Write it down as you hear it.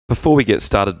Before we get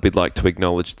started, we'd like to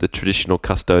acknowledge the traditional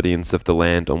custodians of the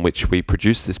land on which we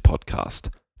produce this podcast,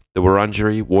 the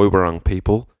Wurundjeri Woiwurrung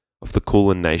people of the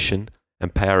Kulin Nation,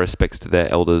 and pay our respects to their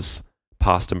elders,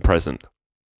 past and present.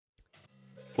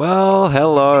 Well,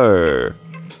 hello.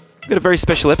 We've got a very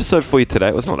special episode for you today.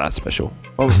 It was not that special.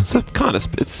 Well, it's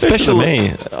it's special to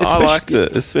me. I liked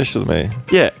it. It's special to me.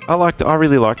 Yeah, I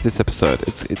really liked this episode.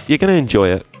 You're going to enjoy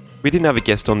it. We didn't have a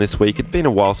guest on this week. It'd been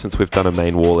a while since we've done a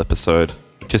main wall episode.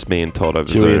 Just me and Todd over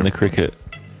Zoom. Chewie and the cricket.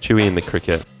 Chewie and the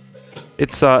cricket.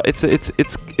 It's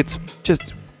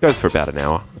just goes for about an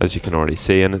hour, as you can already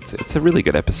see, and it's a really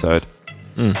good episode.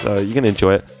 So you're going to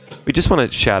enjoy it. We just want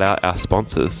to shout out our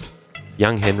sponsors,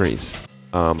 Young Henry's,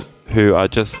 who are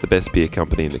just the best beer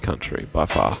company in the country by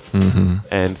far,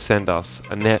 and send us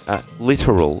a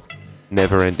literal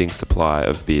never-ending supply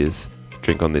of beers to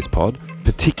drink on this pod.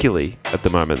 Particularly at the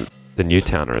moment, the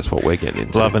Newtowner is what we're getting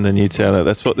into. Loving the Newtowner.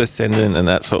 That's what they're sending, and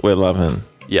that's what we're loving.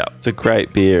 Yeah, it's a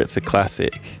great beer. It's a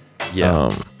classic.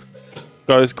 Yeah,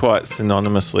 goes quite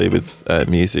synonymously with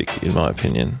music, in my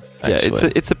opinion. Actually. Yeah,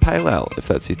 it's a pale ale if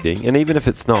that's your thing, and even if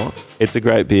it's not, it's a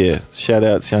great beer. Shout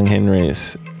out to Young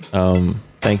Henry's.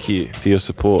 Thank you for your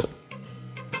support.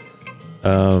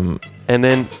 And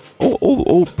then,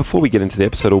 all before we get into the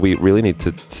episode, all we really need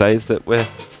to say is that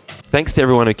thanks to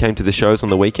everyone who came to the shows on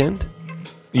the weekend.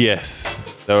 Yes,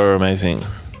 they were amazing.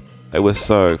 It was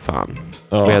so fun.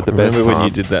 Oh, we had the best time. Remember when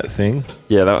you did that thing?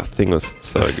 Yeah, that thing was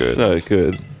so good. So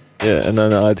good. Yeah, and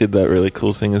then I did that really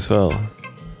cool thing as well.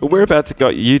 But we're about to go.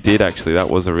 You did actually. That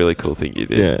was a really cool thing you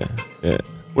did. Yeah.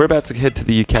 We're about to head to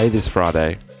the UK this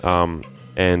Friday, and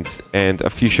a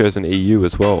few shows in EU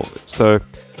as well. So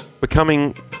we're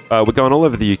going all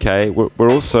over the UK. We're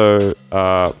also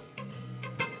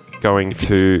going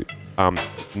to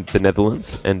the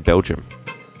Netherlands and Belgium.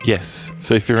 Yes.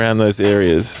 So if you're around those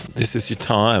areas, this is your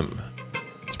time.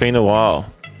 It's been a while.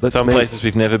 Some places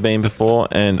we've never been before,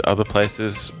 and other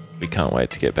places we can't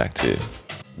wait to get back to.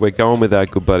 We're going with our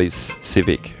good buddies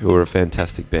Civic, who are a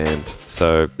fantastic band.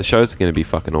 So the shows are going to be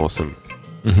fucking awesome.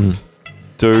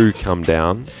 Do come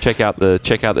down. Check out the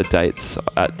dates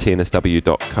at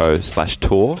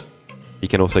tnsw.co/tour. You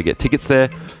can also get tickets there,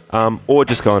 or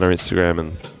just go on our Instagram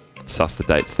and suss the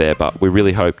dates there. But we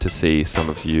really hope to see some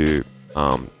of you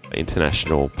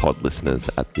international pod listeners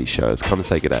at these shows. Come and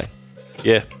say good day.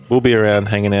 Yeah, we'll be around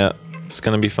hanging out. It's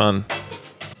going to be fun.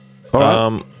 All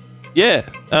right.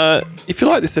 If you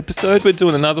like this episode, we're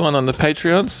doing another one on the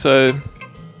Patreon. So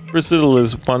for as little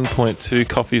as 1.2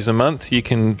 coffees a month, you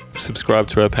can subscribe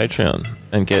to our Patreon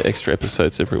and get extra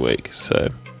episodes every week. So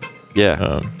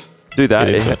yeah, do that.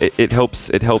 It helps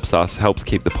us, helps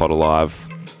keep the pod alive.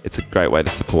 It's a great way to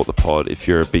support the pod. If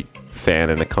you're a big fan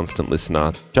and a constant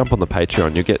listener, jump on the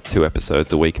Patreon. You'll get 2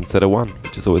 episodes a week instead of 1,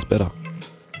 which is always better.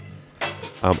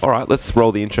 All right, let's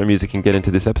roll the intro music and get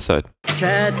into this episode.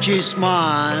 Catchy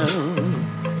smile,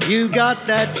 you got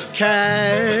that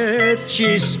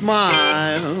catchy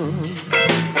smile.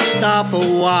 Stop a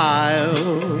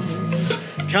while,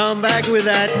 come back with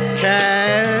that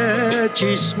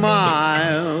catchy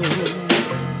smile.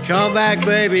 Come back,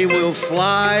 baby, we'll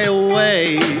fly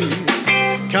away.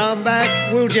 Come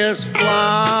back, we'll just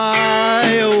fly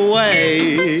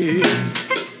away.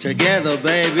 Together,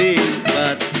 baby,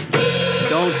 but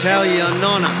don't tell your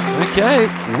nonna. Okay,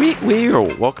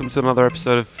 welcome to another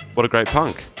episode of What a Great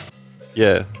Punk.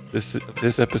 Yeah, this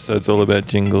episode's all about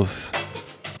jingles.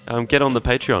 Get on the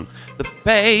Patreon. The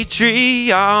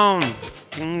Patreon.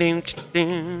 Ding, ding,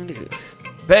 ding, ding.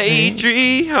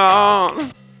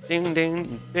 Patreon. Ding,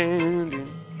 ding, ding, ding.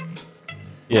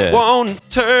 Yeah. Won't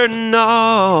turn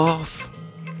off.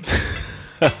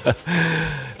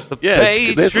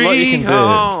 There's a lot you can do.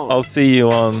 I'll see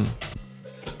you on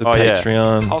the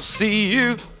Patreon. Yeah. I'll see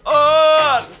you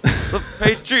on the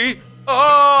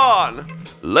Patreon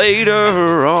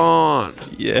later on.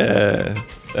 Yeah,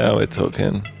 now we're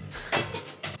talking.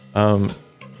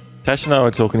 Tash and I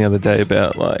were talking the other day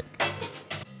about like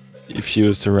if she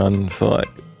was to run for like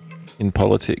in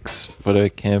politics, what her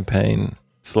campaign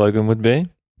slogan would be.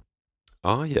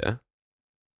 Oh yeah.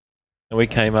 And we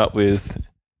came up with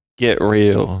 "Get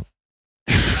Real."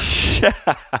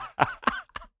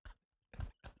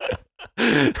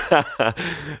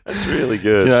 That's really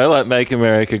good. You know, like "Make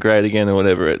America Great Again" or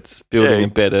whatever. It's building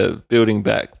better, building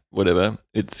back, whatever.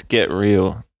 It's "Get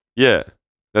Real." Yeah,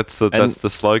 that's the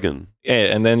slogan.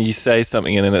 Yeah, and then you say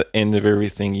something, and then at the end of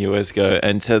everything, you always go,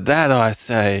 "And to that I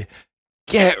say,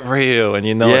 get real," and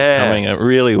you know it's coming. It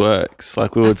really works.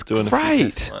 Like we were doing a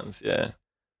few test ones. Yeah.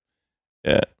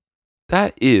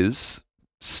 That is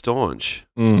staunch.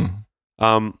 It's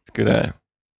good, eh?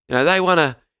 You know, they want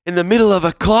to in the middle of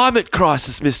a climate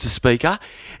crisis, Mr. Speaker,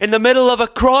 in the middle of a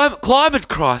climate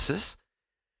crisis,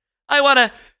 they want to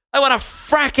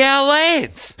frack our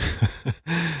lands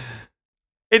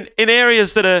in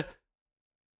areas that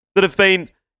have been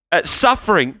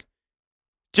suffering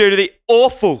due to the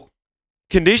awful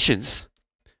conditions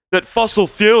that fossil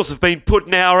fuels have been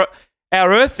putting our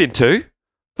Earth into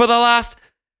for the last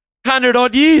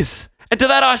 100-odd years. And to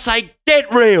that I say, get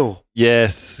real.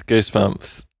 Yes,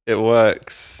 goosebumps. It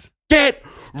works. Get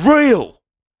real.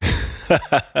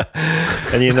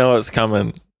 And you know it's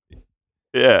coming.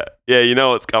 Yeah, you know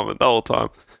what's coming the whole time.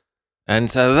 And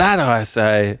to that I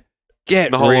say,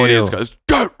 get The whole real. audience goes,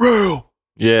 get real.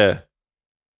 Yeah.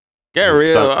 Get And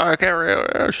real. start- Oh, get real.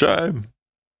 Oh, shame.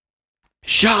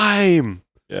 Shame.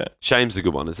 Yeah. Shame's a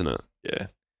good one, isn't it? Yeah.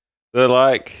 They're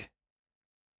like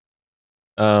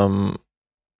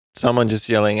someone just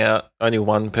yelling out, only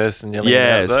one person yelling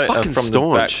Yeah, out. it's though, fucking from the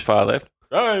back staunch. far left.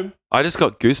 Shame. I just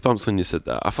got goosebumps when you said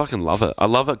that. I fucking love it. I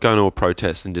love it going to a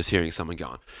protest and just hearing someone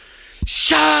going,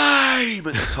 shame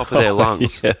at the top of their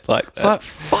lungs. Yeah, like It's that. like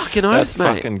fucking oath, That's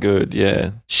mate. fucking good,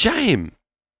 yeah. Shame.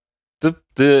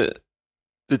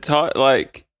 The type,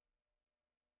 like,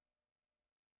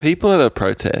 people at a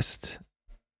protest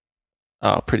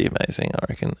are pretty amazing, I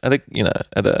reckon. At a,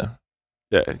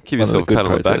 Yeah, give One of the yourself a good pat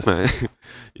on the back, protests. mate.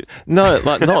 No,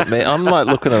 like not me. I'm like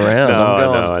looking around. No,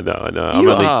 I'm going, I know.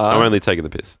 You I'm are. only taking the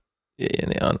piss. yeah,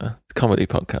 I know. It's a comedy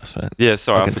podcast, man. Yeah,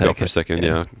 sorry, I I can forgot take for a it, second.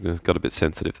 yeah. Yeah, I got a bit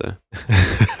sensitive there.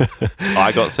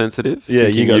 I got sensitive. Yeah,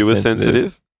 thinking you got were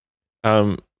sensitive.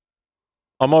 I'm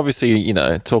obviously,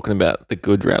 talking about the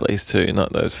good rallies too,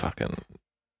 not those fucking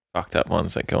fucked up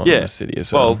ones that go on in Yeah. the city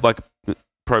as well. Well, like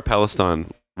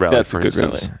pro-Palestine rally, That's for a good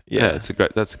instance. rally. Yeah, Yeah. that's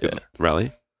a good Yeah.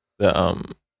 rally.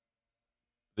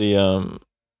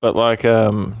 But like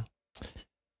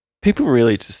people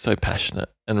really just so passionate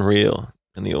and real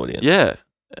in the audience. Yeah,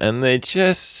 And they're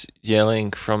just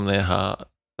yelling from their heart.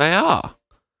 they are.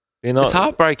 They're not It's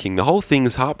heartbreaking. The whole thing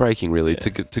is heartbreaking, really,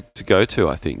 Yeah. to go to.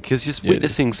 I think because just Yeah, it is.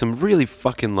 witnessing some really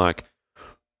fucking like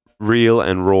real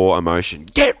and raw emotion.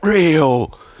 Get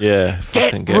real. Yeah.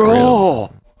 Get fucking raw.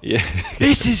 real. Yeah.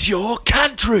 This is your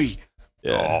country.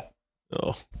 Yeah.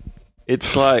 Oh.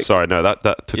 It's like Sorry, no, that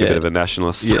took a Yeah. bit of a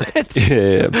nationalist. Yeah. stance.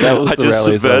 Yeah, that was I the just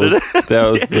rallies. subverted That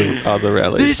was the other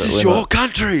rallies. This that is went your on.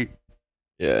 country.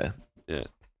 Yeah. Yeah.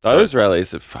 Those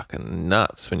rallies are fucking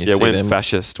nuts when you Yeah, see went them.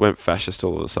 fascist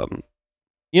all of a sudden.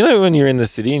 You know when you're in the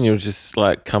city and you'll just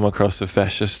like come across a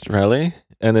fascist rally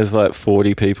and there's like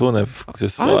 40 people and they've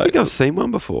just I don't like think I've seen one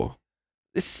before.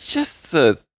 it's just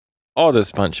the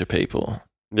oddest bunch of people.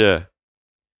 Yeah.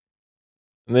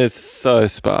 And they're so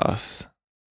sparse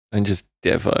and just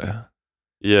devo.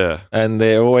 Yeah. And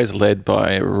they're always led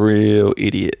by a real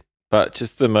idiot, but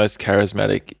just the most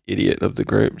charismatic idiot of the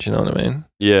group. Do you know what I mean?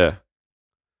 Yeah.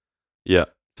 Yeah.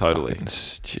 Totally. Fucking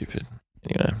stupid.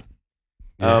 Anyway.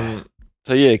 Yeah.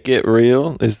 So yeah, get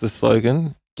real is the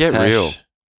slogan. Get real.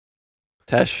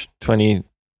 Tash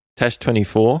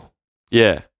 24.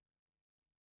 Yeah.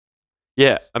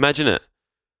 Yeah. Imagine it.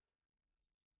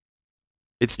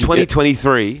 It's You get-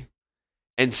 2023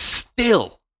 and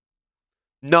still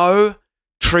no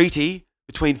treaty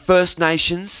between First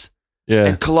Nations Yeah.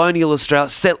 and colonial Australia,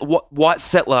 white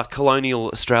settler colonial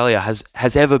Australia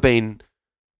has ever been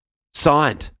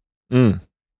signed. Mm.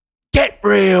 Get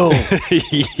real.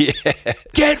 Yeah.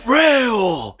 Get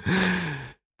real.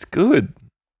 It's good.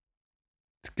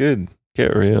 It's good.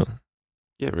 Get real.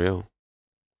 Get real.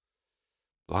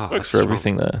 Wow. Works that's for strong.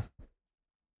 everything though.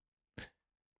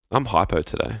 I'm hypo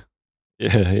today.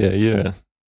 Yeah.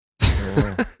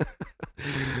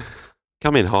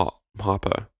 Come in hot. I'm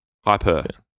hypo. Hyper.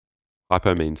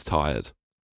 Hypo means tired.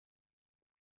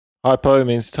 Hypo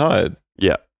means tired.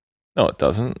 Yeah. No, it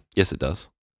doesn't. Yes, it does.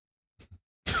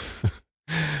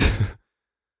 Prove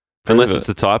Unless it. it's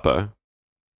a typo.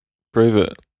 Prove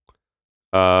it.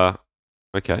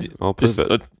 Okay, I'll prove Just,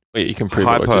 it. wait, you can prove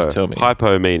it. Or just tell me.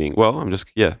 Hypo meaning. Well, I'm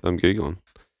Googling.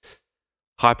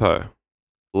 Hypo.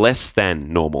 Less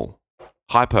than normal.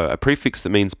 Hypo, a prefix that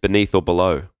means beneath or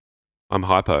below. I'm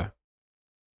hypo.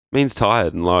 Means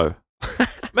tired and low.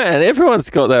 Man, everyone's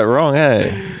got that wrong,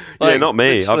 hey? Yeah, not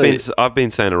me. literally- I've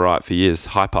been saying it right for years.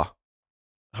 Hyper.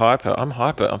 Hyper. I'm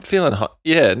hyper. I'm feeling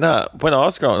yeah, no. When I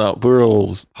was growing up, we were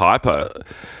all Hypo.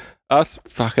 us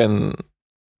fucking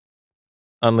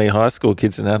Unley High School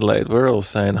kids in Adelaide. We were all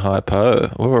saying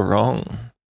hypo. We were wrong.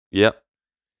 Yep.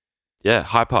 Yeah,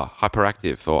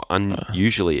 hyperactive or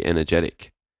unusually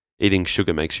energetic. Eating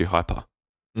sugar makes you hyper.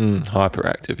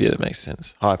 Hyperactive. Yeah, that makes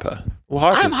sense. Hyper.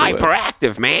 Well, hyper's the word.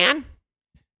 hyperactive, man.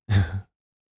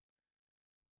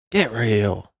 Get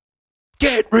real.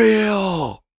 Get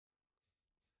real.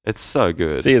 It's so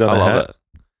good. See it on I a love hat. it.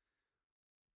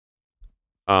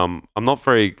 I'm not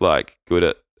very good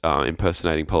at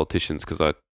impersonating politicians because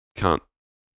I can't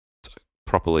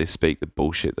properly speak the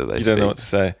bullshit that they You speak. don't know what to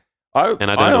say. And I don't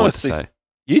know what to honestly- say.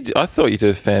 I thought you did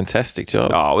a fantastic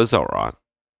job. Oh, it was all right.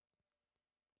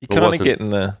 you it kind of wasn't- getting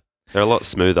the They're a lot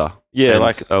smoother. yeah, and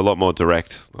like a lot more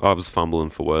direct. I was fumbling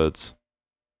for words.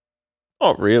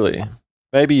 not really.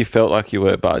 Maybe you felt like you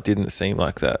were, but it didn't seem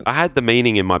like that. I had the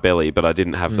meaning in my belly, but I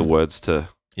didn't have the Mm. words to.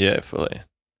 Yeah, fully.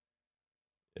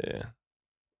 Yeah.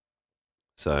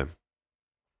 So,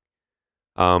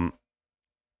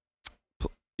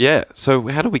 yeah. So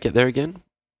how did we get there again?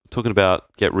 We're talking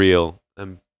about Get Real,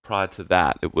 and prior to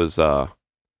that, it was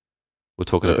we're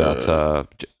talking about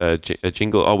a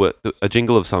jingle. Oh, a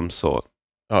jingle of some sort.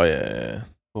 Oh yeah.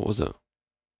 What was it?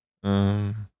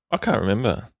 I can't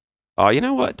remember. Oh, you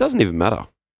know what? It doesn't even matter.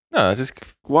 No, just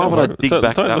Why would I dig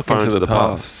back don't that look far into into the the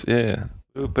past. Yeah,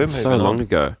 we're So moving long on.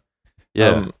 ago.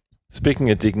 Yeah. Speaking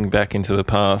of digging back into the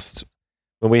past,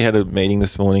 when we had a meeting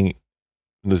this morning,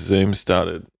 the Zoom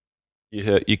started.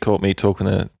 You caught me talking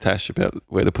to Tash about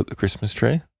where to put the Christmas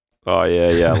tree. Oh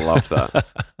yeah. I love that.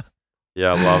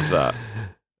 Yeah, I love that.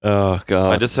 Oh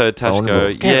God! I just heard Tash wonder go,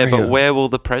 what- yeah, Get but real. where will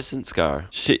the presents go?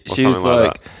 she Or was something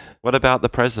like, what about the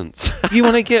presents? "You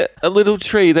want to get a little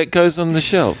tree that goes on the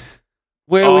shelf?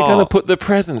 Where are we going Oh. to put the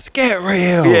presents? Get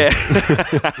real! yeah.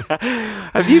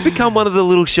 Have you become one of the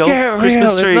little shelf Get Christmas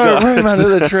real! There's tree no guys? room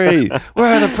under the tree.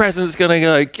 Where are the presents going to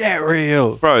go? Get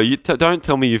real!" Bro, you don't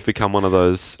tell me you've become one of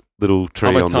those little tree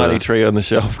I'm a on tiny the... tree on the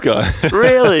shelf guy.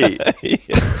 Really?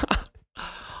 Yeah.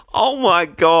 Oh my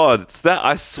God. It's that,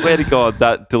 I swear to God,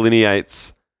 that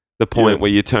delineates the point Yeah.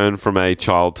 where you turn from a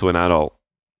child to an adult.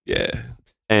 Yeah.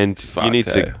 And Fuck you need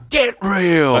that. to get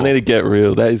real. I need to get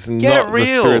real. That is not the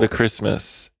real. spirit of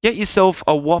Christmas. Get yourself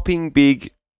a whopping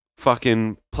big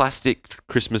fucking plastic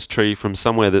Christmas tree from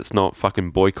somewhere that's not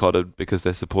fucking boycotted because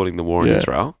they're supporting the war in Yeah.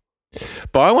 Israel.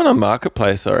 Buy one on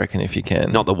Marketplace, I reckon, if you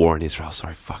can. Not the war in Israel.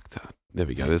 Sorry, fuck that. There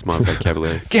we go. There's my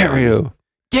vocabulary. Get real.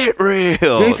 Get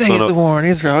real. You think it's a war in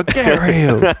Israel? Get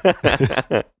real.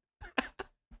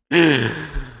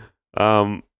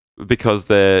 Because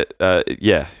they're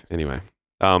yeah. Anyway,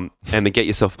 and then get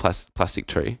yourself a plastic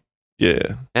tree, Yeah.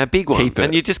 and a big one, Keep it.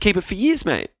 and you just keep it for years,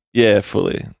 mate. Yeah,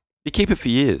 fully. You keep it for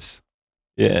years.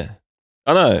 Yeah.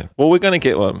 I know. Well, we're going to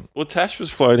get one. Well, Tash was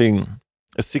floating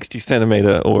a 60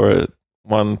 centimeter or a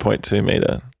 1.2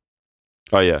 meter.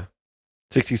 Oh yeah.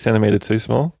 60 centimeter too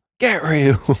small? Get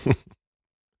real.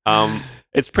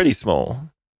 It's pretty small.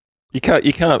 You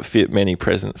can't fit many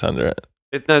presents under it.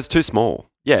 No, it's too small.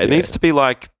 Yeah, it Yeah. needs to be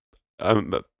like at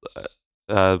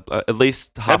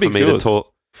least half a big's meter yours?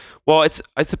 tall. Well, it's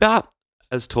about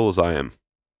as tall as I am.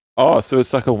 Oh, so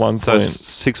it's like a 1 So point.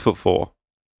 6'4".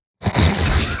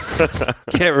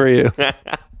 Get real.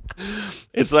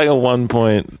 It's like a 1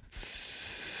 point.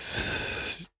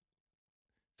 It's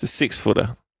a 6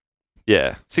 footer.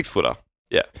 Yeah, 6 footer.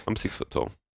 Yeah, I'm 6 foot tall.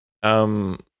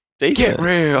 Decent.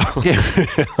 real. Get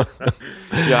real.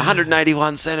 Yeah,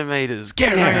 181 centimeters.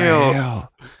 Get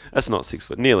real. That's not 6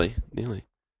 foot. Nearly.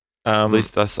 At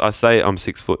least I say I'm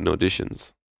 6 foot in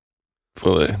auditions.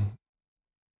 Fully.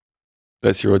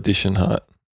 That's your audition height.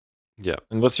 Yeah.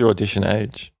 And what's your audition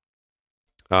age?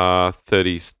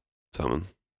 30 something.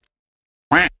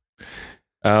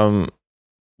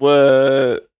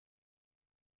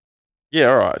 Yeah,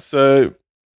 all right. So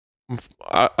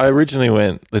I originally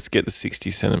went, let's get the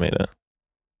 60 centimeter.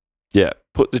 Yeah.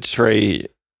 Put the tree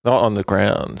not on the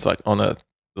ground, it's like on a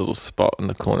little spot in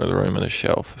the corner of the room on a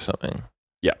shelf or something.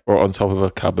 Yeah. Or on top of a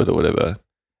cupboard or whatever.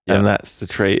 Yeah. And that's the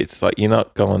tree. It's like you're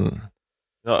not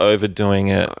overdoing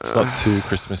it. It's not too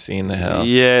Christmassy in the house.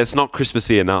 Yeah, it's not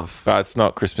Christmassy enough. But it's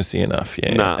not Christmassy enough,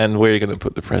 yeah. Nah. And where are you going to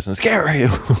put the presents? Get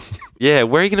real. Yeah,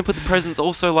 where are you going to put the presents?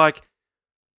 Also, like,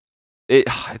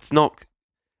 it's not.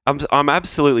 I'm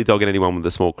absolutely dogging anyone with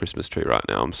a small Christmas tree right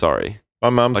now. I'm sorry.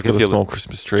 My mum's Like, got I a feel- small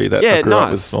Christmas tree. That Yeah, I grew up with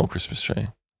a nice. small Christmas tree.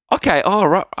 Okay. Oh,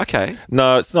 right. Okay.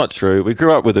 No, it's not true. We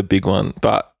grew up with a big one,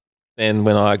 but then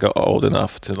when I got old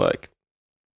enough to like,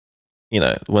 when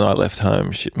I left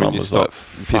home, When mum you was like, stop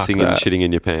 "Fuck pissing and that." shitting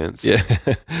in your pants. Yeah.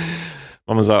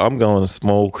 Mum was like, I'm going a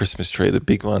small Christmas tree. The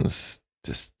big one's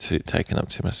just taking up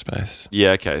too much space.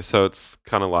 Yeah. Okay. So it's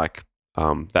kind of like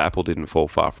the apple didn't fall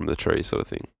far from the tree, sort of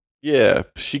thing. Yeah,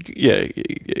 yeah,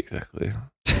 exactly.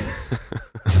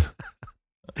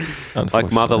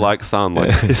 Like mother, like son, like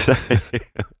Yeah. they say.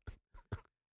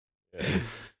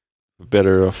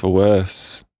 Better or for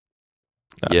worse.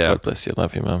 Nah, Yeah. God bless you.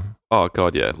 Love you, mum. Oh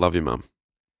God, yeah. Love you, mum.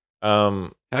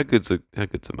 How good's a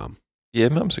mum? Yeah,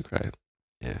 mums are great.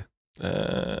 Yeah.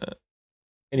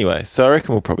 Anyway, so I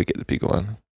reckon we'll probably get the bigger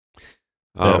one.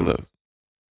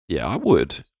 Yeah, I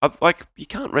would. Like, you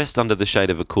can't rest under the shade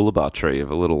of a coolabah tree,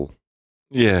 of a little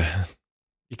you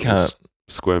can't.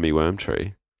 squirmy worm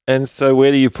tree. And so,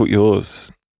 where do you put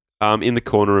yours? In the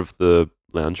corner of the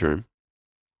lounge room.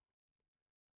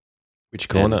 Which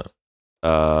corner?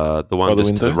 The one By the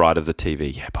just to the window? right of the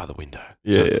TV. Yeah, by the window.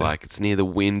 Yeah, So it's yeah. like, it's near the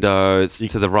window. It's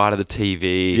to the right of the TV.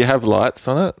 Do you have lights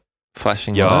on it?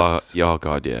 Flashing lights? Oh,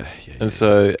 God, yeah. Yeah, And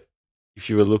so, if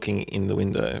you were looking in the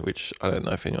window, which I don't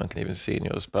know if anyone can even see in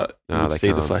yours, but you No, would they see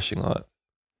the can't. flashing light.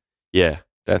 yeah.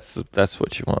 That's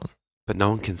what you want. But no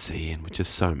one can see in, which is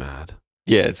so mad.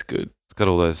 Yeah, it's good. It's got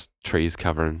all those trees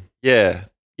covering. Yeah.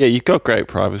 Yeah, you've got great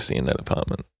privacy in that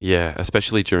apartment. Yeah,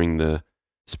 especially during the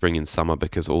spring and summer,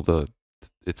 because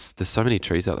there's so many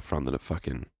trees out the front that it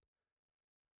fucking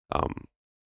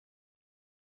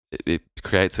it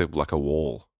creates like a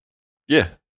wall. Yeah.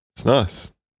 It's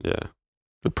nice. Yeah.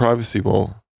 The privacy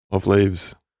wall of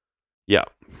leaves. Yeah.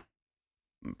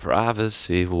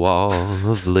 Privacy wall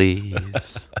of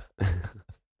leaves.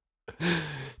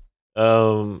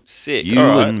 Sick. You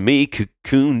All right. and me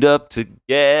cocooned up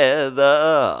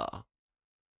together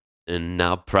in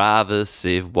our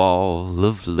privacy wall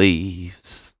of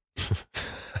leaves.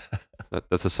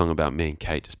 That's a song about me and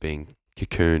Kate just being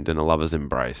cocooned in a lover's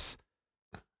embrace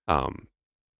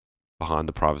behind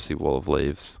the privacy wall of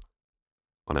leaves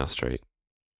on our street.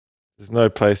 There's no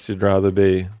place you'd rather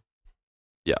be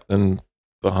than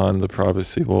behind the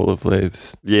privacy wall of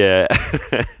leaves. Yeah.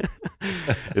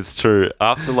 It's true.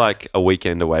 After like a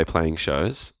weekend away playing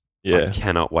shows, I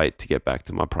cannot wait to get back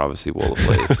to my privacy wall of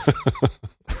leaves.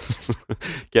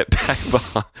 Get back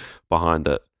behind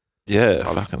it. Yeah,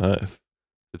 fucking oath.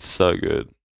 It's so good.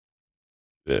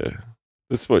 Yeah,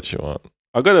 that's what you want.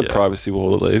 I got a privacy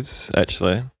wall of leaves,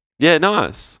 actually. Yeah,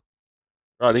 nice.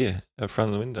 Right here, in front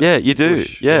of the window. Yeah, you do.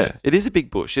 Bush, Yeah. It is a big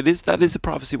bush. That is a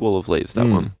privacy wall of leaves, that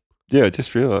one. Yeah, I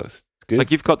just realised. It's good.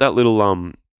 Like, you've got that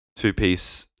little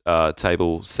two-piece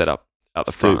table set up out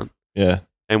the Stoop. front. Yeah,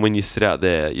 And when you sit out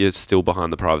there, you're still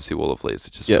behind the privacy wall of leaves,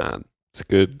 which is mad. it's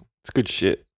good. It's good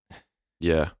shit.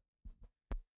 Yeah.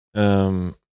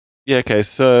 Yeah, okay,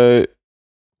 so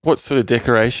what sort of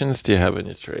decorations do you have in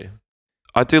your tree?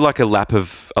 I do like a lap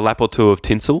or two of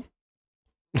tinsel.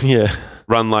 Yeah.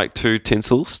 Run like two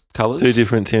tinsels colours. Two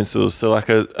different tinsels. So like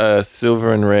a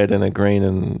silver and red and a green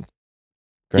and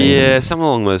green. Yeah, something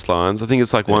along those lines. I think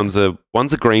it's like one's a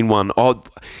green one. Oh,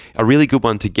 a really good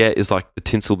one to get is like the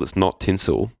tinsel that's not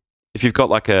tinsel. If you've got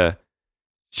like a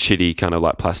shitty kind of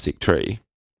like plastic tree.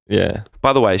 Yeah.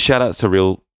 By the way, shout outs to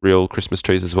real Christmas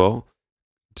trees as well.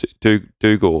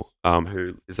 Dougal,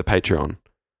 who is a Patreon,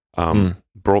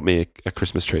 brought me a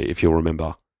Christmas tree, if you'll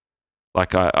remember.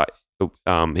 Like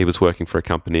he was working for a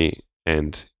company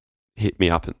and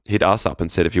hit us up and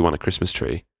said, if you want a Christmas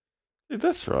tree. Yeah,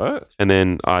 that's right. And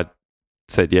then I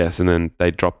said yes, and then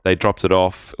they dropped it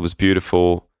off. It was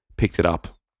beautiful. Picked it up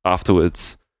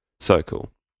afterwards. So cool.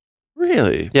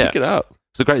 Really? Yeah. Pick it up.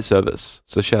 It's a great service.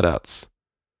 So shout outs.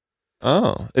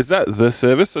 Oh, is that the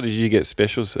service or did you get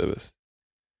special service?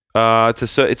 It's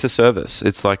a service.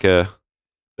 It's like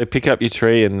They pick up your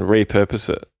tree and repurpose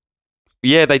it.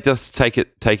 Yeah, they just take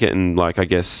it and like, I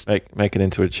guess Make it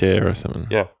into a chair or something.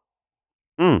 Yeah.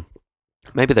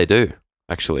 Maybe they do.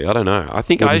 Actually, I don't know. I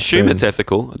Wooden assume it's spoons.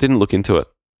 ethical. I didn't look into it,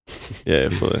 Yeah,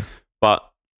 fully. but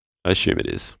I assume it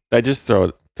is. They just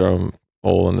throw them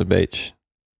all on the beach.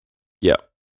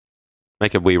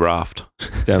 Make a wee raft.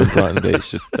 Down at Brighton Beach,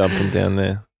 just dump them down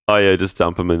there. Oh yeah, just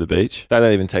dump them in the beach. They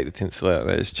don't even take the tinsel out.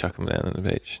 They just chuck them down on the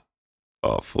beach.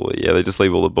 Oh, fully. Yeah, they just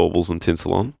leave all the baubles and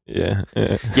tinsel on. Yeah.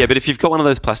 Yeah. Yeah, but if you've got one of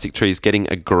those plastic trees, getting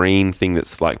a green thing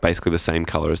that's like basically the same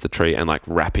color as the tree and like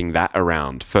wrapping that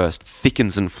around first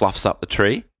thickens and fluffs up the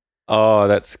tree. Oh,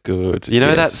 that's good. You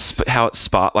know, Yes. that's how it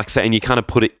spark. Like, say, and you kind of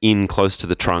put it in close to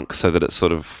the trunk so that it's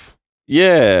sort of.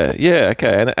 Yeah,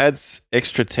 okay. And it adds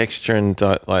extra texture and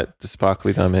like the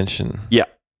sparkly dimension.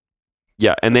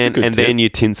 Yeah, and That's a good then tip. you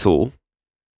tinsel.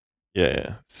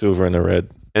 Yeah. Silver and a red.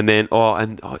 And then,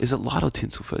 is it light or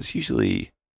tinsel first?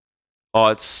 Usually,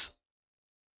 it's.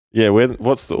 Yeah,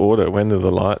 what's the order? When do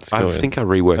the lights go I in? think I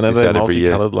rework And are this they out every year.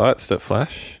 multicolored lights that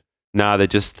flash? Nah, they're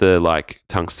just the like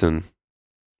tungsten,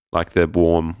 like the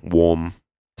warm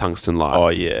tungsten light. Oh,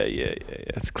 yeah.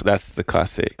 That's the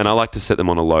classic. And I like to set them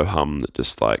on a low hum that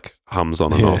just like hums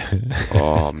on and off.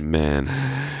 Oh, man.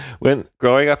 When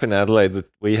growing up in Adelaide,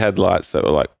 we had lights that were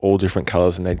like all different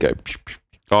colors and they'd go pew, pew,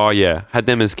 pew. Oh, yeah. Had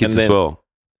them as kids And as then- well.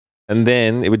 And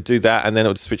then it would do that and then it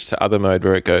would switch to other mode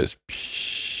where it goes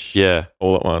psh, Yeah.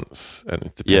 all at once. And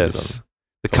it depended Yes.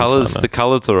 The from colors, timer. the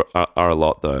colors are a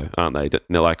lot though, aren't they?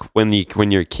 They're like when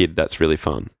you're a kid, that's really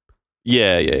fun.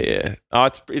 Yeah. Oh,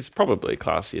 it's probably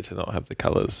classier to not have the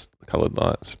coloured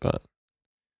lights, but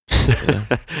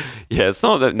Yeah, it's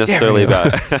not necessarily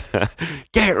about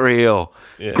get real,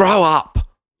 yeah. grow up.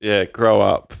 Yeah, grow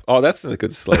up. Oh, that's a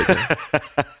good slogan.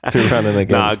 You're running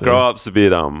against grow up's a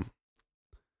bit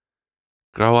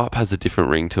grow up has a different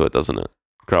ring to it, doesn't it?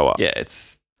 Grow up. Yeah,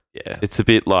 it's a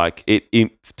bit like it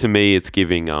to me it's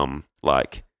giving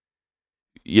like,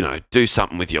 you know, do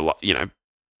something with your you know,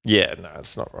 yeah, no,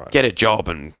 it's not right. get a job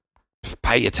and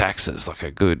pay your taxes like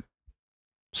a good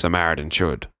Samaritan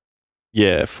should.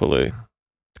 Yeah, fully.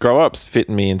 Grow up's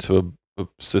fitting me into a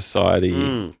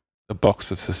society, a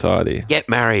box of society. Get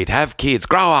married, have kids,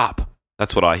 grow up.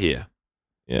 That's what I hear.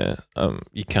 Yeah,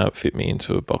 you can't fit me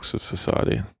into a box of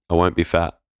society. I won't be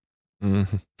fat. I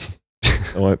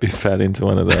won't be fat into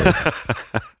one of those.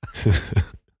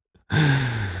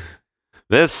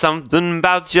 There's something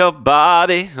about your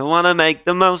body I want to make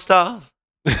the most of.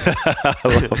 I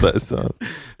love that song.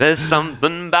 There's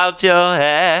something about your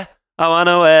hair I want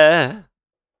to wear.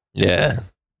 Yeah,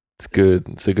 it's good.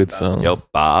 It's a good song. Your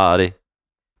body.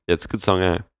 Yeah, it's a good song,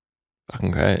 eh?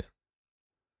 Fucking great.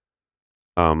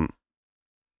 I'll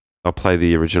play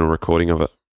the original recording of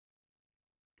it.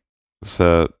 It's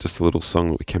just a little song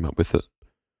that we came up with at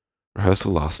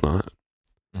rehearsal last night.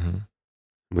 Mm-hmm.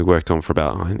 We worked on for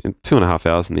about 2.5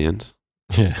 hours in the end.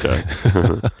 Yeah. Jokes.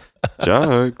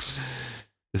 Jokes.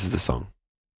 This is the song.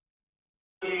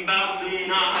 About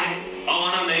tonight, I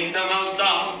want to make the most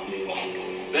of.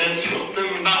 There's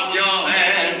something about your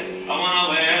head I want to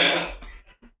wear.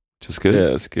 Which is good. Yeah,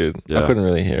 that's good. Yeah. I couldn't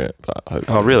really hear it, but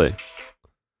hopefully. Oh, really?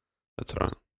 That's all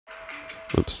right.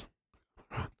 Oops.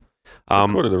 I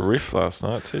recorded a riff last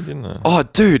night too, didn't I? Oh,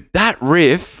 dude, that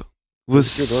riff was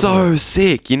Good, so wasn't it?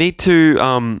 sick. You need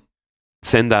to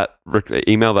send that,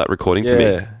 email that recording to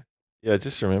me. Yeah, I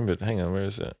just remembered. Hang on, where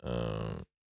is it? It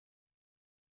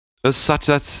was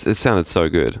it sounded so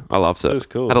good. I loved it. It was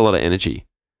cool. Had a lot of energy.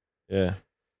 Yeah.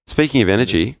 Speaking of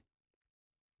energy,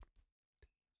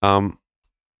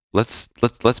 let's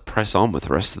press on with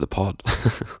the rest of the pod.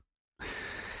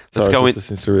 Sorry, go in.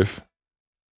 listening to the riff.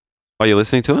 Are you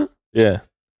listening to it? Yeah.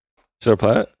 Should I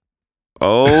play it?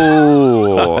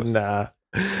 Oh, Nah.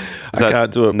 I that-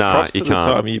 can't do it. nah, Props you to the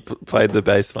can't. time you played the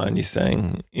bass line you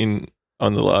sang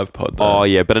on the live pod. though. oh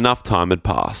yeah, but enough time had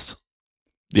passed.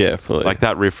 Yeah, fully. Like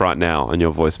that riff right now on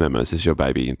your voice memos is your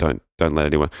baby. Don't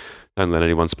let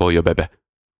anyone spoil your baby.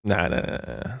 Nah.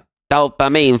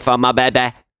 Dopamine for my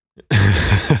baby.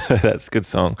 That's a good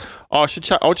song. Oh,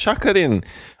 I'll chuck that in.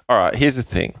 All right, here's the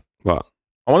thing. What?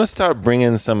 I want to start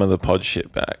bringing some of the pod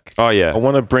shit back. Oh yeah. I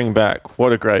want to bring back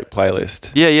What a Great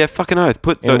Playlist, Yeah, fucking oath.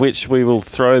 Put in which we will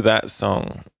throw that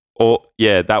song. or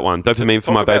yeah, that one. Dopamine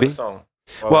for my Talk about baby. the song.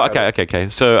 Well, okay.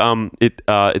 So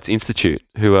it's Institute,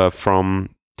 who are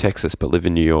from Texas but live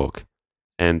in New York,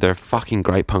 and they're a fucking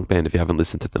great punk band if you haven't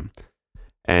listened to them.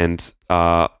 And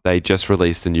they just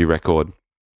released a new record,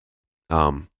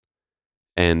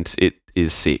 and it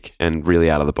is sick and really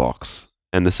out of the box.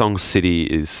 And the song City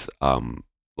is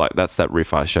like that's that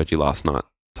riff I showed you last night,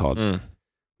 Todd,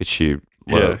 which you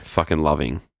were fucking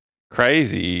loving.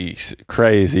 Crazy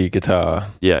guitar.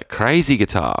 Yeah, crazy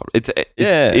guitar. It's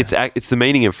the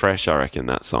meaning of fresh, I reckon,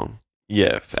 that song.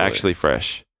 Yeah, Actually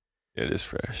fresh. it is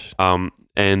fresh. And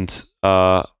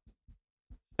the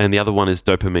other one is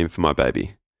Dopamine for my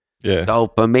baby. Yeah,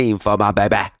 Dopamine for my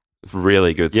baby.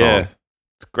 Really good song. yeah,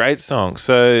 it's a great song.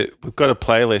 So we've got a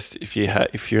playlist.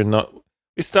 If you're not,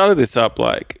 we started this up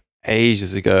like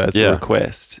ages ago as a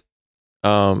request.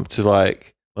 To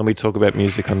like when we talk about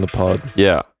music on the pod.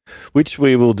 Yeah. Which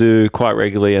we will do quite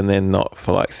regularly and then not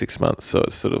for like 6 months. So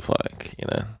it's sort of like,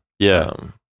 Yeah.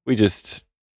 We just,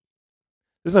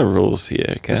 there's no rules here,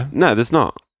 okay? There's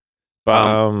not.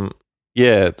 But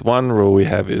the one rule we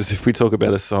have is if we talk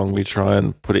about a song, we try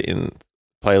and put it in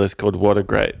a playlist called What a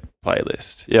Great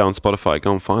Playlist. Yeah, on Spotify.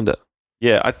 Go and find it.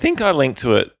 Yeah, I think I linked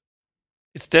to it.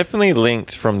 It's definitely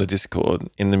linked from the Discord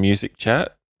in the music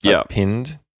chat. Yeah.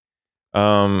 Pinned.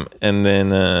 And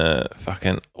then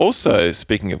also,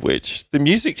 speaking of which, the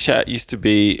music chat used to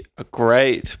be a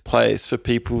great place for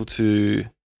people to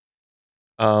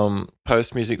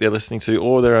post music they're listening to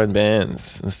or their own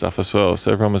bands and stuff as well.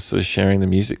 So everyone was sort of sharing the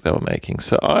music they were making.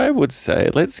 So I would say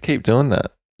let's keep doing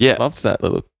that. Yeah. Loved that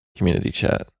little community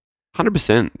chat.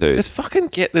 100%, dude. Let's fucking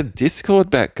get the Discord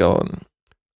back going.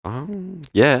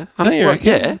 Yeah. Don't you reckon?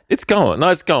 Yeah. It's going. No,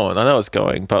 it's going. I know it's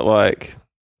going, but like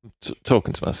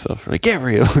talking to myself, really, get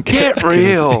real. Get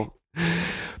real.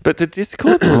 But the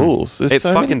Discord rules. There's It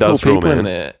so fucking many cool does rule, people in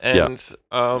man. there,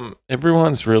 and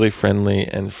everyone's really friendly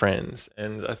and friends.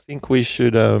 And I think we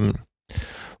should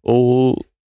all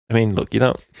I mean, look, you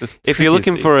don't. If you're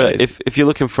looking for if you're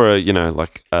looking for a, you know,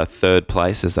 like a third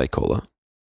place as they call it.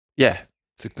 yeah,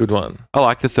 it's a good one. I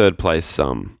like the third place.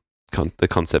 The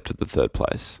concept of the third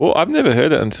place. Well, I've never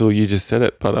heard it until you just said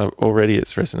it, but already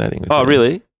it's resonating with me. Oh,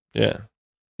 really? Yeah.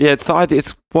 Yeah, it's the idea.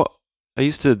 It's what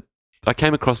I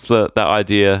came across that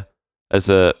idea as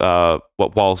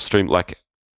while stream, like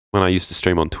when I used to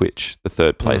stream on Twitch, the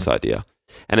third place idea.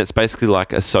 And it's basically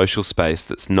like a social space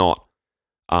that's not,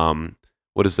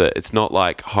 what is it? It's not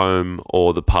like home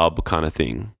or the pub kind of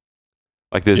thing.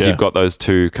 Like you've got those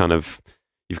two kind of,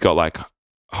 you've got like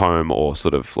home or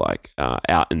sort of like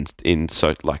out in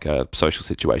like a social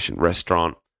situation,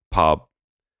 restaurant, pub,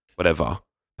 whatever,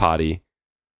 party.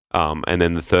 And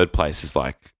then the third place is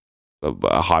like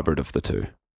a hybrid of the two.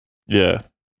 Yeah.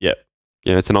 Yep.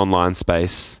 You know, it's an online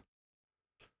space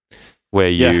where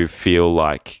you feel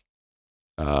like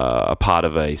a part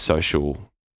of a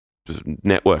social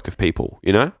network of people,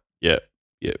 you know? Yep.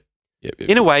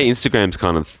 In a way, Instagram's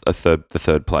kind of the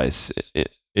third place. It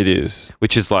is.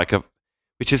 Which is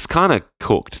kind of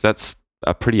cooked. That's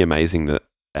pretty amazing that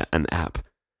an app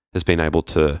has been able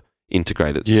to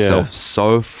integrate itself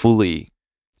so fully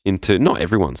into not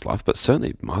everyone's life, but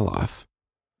certainly my life.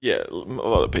 Yeah, a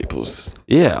lot of people's.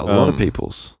 Yeah, a lot of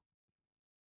people's.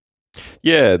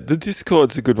 Yeah, the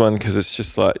Discord's a good one because it's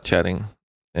just like chatting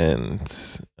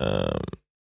and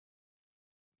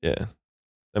yeah.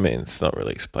 I mean, it's not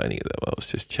really explaining it that well. It's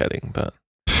just chatting, but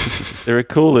there are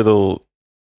cool little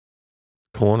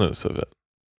corners of it.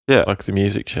 Yeah, like the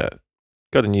music chat.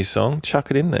 Got a new song? Chuck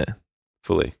it in there.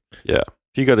 Fully. Yeah.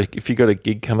 If you got a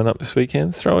gig coming up this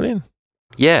weekend, throw it in.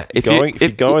 Yeah, if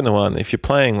you're going to one, if you're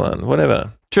playing one,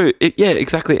 whatever. True. Yeah,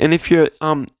 exactly. And if you're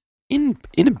in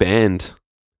a band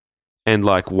and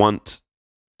like want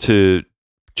to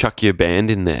chuck your band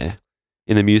in there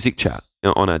in the music chat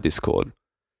on our Discord,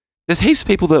 there's heaps of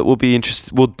people that will be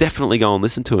interested. Will definitely go and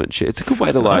listen to it and shit. It's a good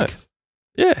way to like.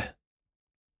 Yeah.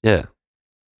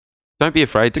 Don't be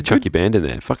afraid to chuck your band in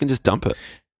there. Fucking just dump it.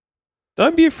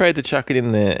 Don't be afraid to chuck it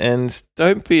in there, and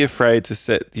don't be afraid to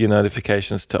set your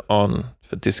notifications to on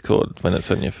for Discord when it's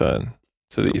on your phone,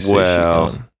 so that you see shit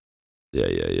going.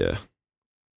 Yeah.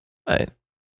 Mate.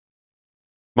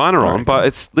 Mine are on, but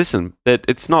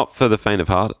it's not for the faint of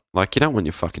heart. Like, you don't want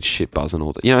your fucking shit buzzing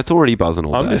all day. You know, it's already buzzing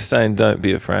all day. I'm just saying, don't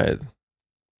be afraid.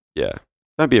 Yeah,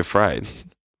 don't be afraid.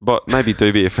 But maybe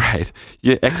do be afraid.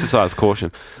 You exercise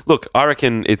caution. Look, I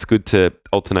reckon it's good to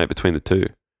alternate between the two,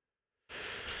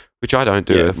 which I don't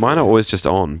do. Mine are always just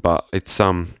on, but it's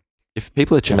if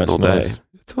people are chatting all day,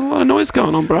 it's a lot of noise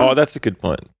going on, bro. Oh, that's a good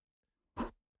point.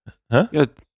 Huh? Yeah,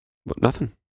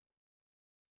 nothing.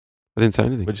 I didn't say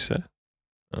anything. What'd you say?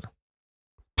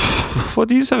 What,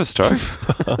 do you just have a stroke?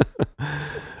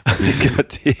 I think I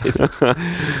did.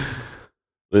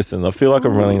 Listen, I feel like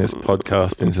I'm running this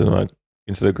podcast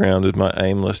into the ground with my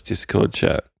aimless Discord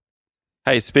chat.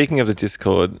 Hey, speaking of the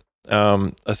Discord,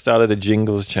 I started a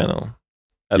Jingles channel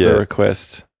at the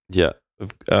request. Yeah.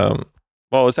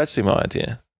 Well, it's actually my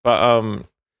idea, but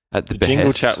at the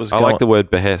Jingle chat was. I like the word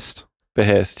behest.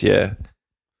 Behest, yeah.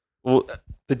 Well,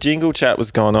 the Jingle chat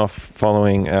was gone off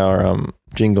following our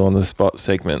Jingle on the Spot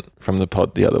segment from the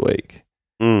pod the other week.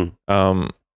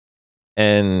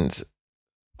 And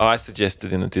I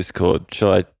suggested in the Discord,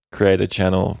 shall I create a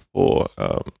channel for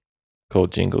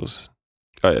called Jingles?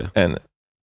 Oh yeah. And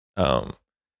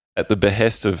at the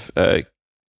behest of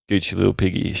Gucci Little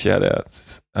Piggy shout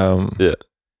outs,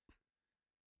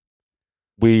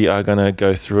 we are going to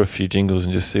go through a few jingles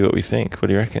and just see what we think. What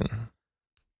do you reckon?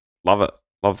 Love it.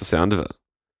 Love the sound of it.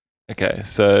 Okay,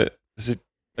 so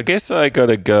I guess I got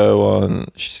to go on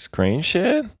screen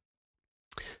share.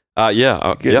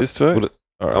 Yeah. Get this to it?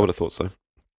 I would have thought so.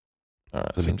 All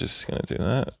right, so I'm just going to do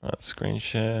that. All right, screen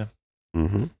share.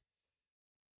 Mm-hmm.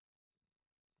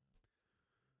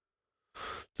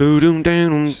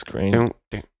 Screen.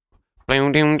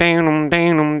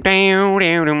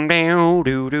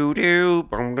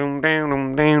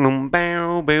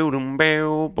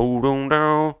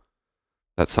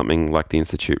 That's something like the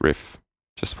Institute riff,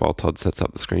 just while Todd sets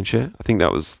up the screen share. I think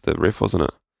that was the riff, wasn't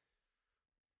it?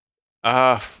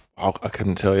 I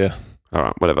couldn't tell you. All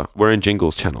right, whatever. We're in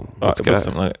Jingles channel. Let's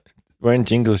go. We're in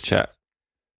Jingles chat.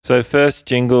 So first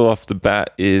jingle off the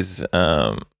bat is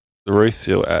the Roof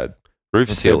Seal ad.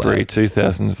 Roof Seal February ad.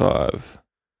 2005.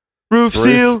 Roof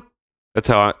Seal. That's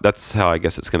how I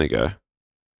guess it's going to go.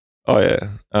 Oh yeah.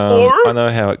 I know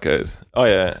how it goes. Oh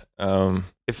yeah.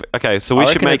 So we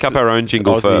should make up our own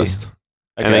jingle first,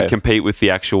 and then Okay. compete with the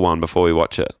actual one before we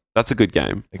watch it. That's a good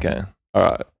game. Okay.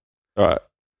 All right.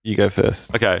 You go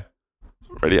first. Okay.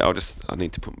 Ready? I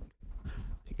need to put.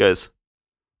 It goes.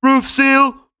 Roof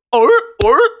Seal.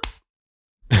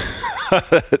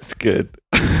 That's good.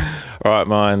 All right,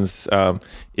 mine's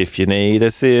if you need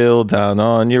a seal down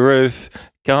on your roof,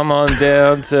 come on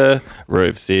down to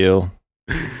Roof Seal.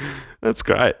 That's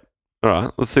great. All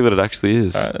right, let's see what it actually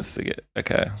is. All right, let's see it.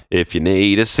 Okay. If you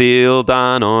need a seal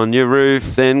done on your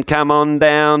roof, then come on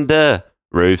down to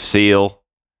Roof Seal.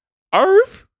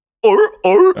 Arf. All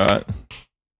right.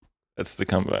 That's the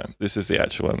combo. This is the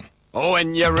actual one. Oh,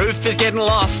 and your roof is getting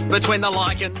lost between the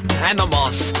lichen and the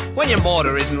moss. When your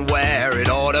mortar isn't where it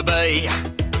ought to be.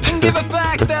 Give it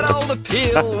back that old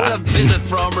appeal with a visit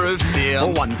from Roof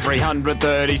Seal.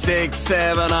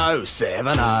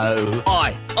 1-336-7070.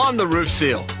 Hi, I'm the Roof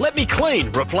Seal. Let me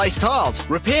clean, replace tiles,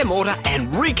 repair mortar,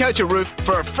 and recoat your roof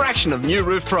for a fraction of new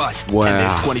roof price. Wow. And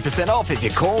there's 20% off if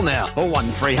you call now.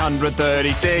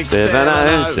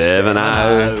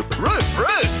 1-336-7070. Roof.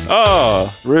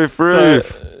 Oh, Roof. So,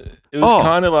 it was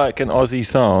kind of like an Aussie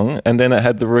song, and then it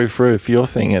had the roof, your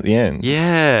thing at the end.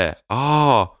 Yeah.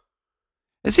 Oh.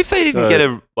 As if they didn't get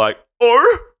a,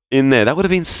 in there. That would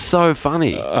have been so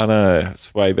funny. I know.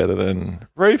 It's way better than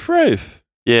roof.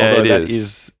 Yeah, although it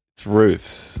is. It's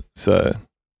roofs, so.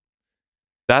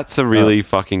 That's a really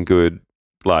fucking good,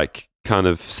 kind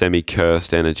of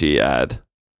semi-cursed energy ad.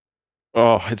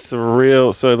 Oh, it's a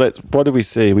real. So what did we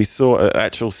see? We saw an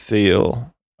actual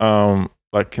seal,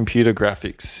 computer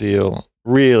graphics seal,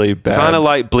 really bad. Kind of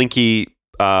like Blinky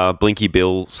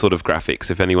Bill sort of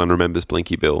graphics, if anyone remembers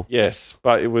Blinky Bill. Yes,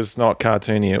 but it was not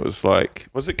cartoony. It was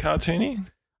was it cartoony?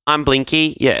 I'm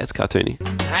Blinky. Yeah, it's cartoony.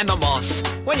 And the moss.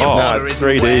 When your mortar it's isn't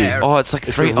 3D. where Oh, it's like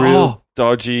It's 3D. a real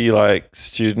dodgy,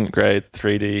 student grade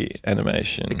 3D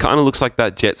animation. It kind of looks like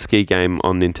that jet ski game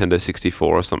on Nintendo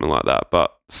 64 or something like that,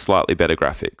 but slightly better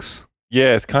graphics.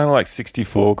 Yeah, it's kind of like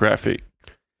 64 graphic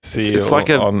seal It's like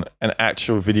on an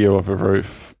actual video of a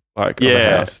roof. Of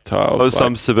a house tiles. Or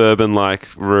some suburban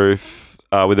roof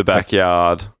with a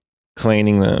backyard.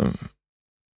 Cleaning them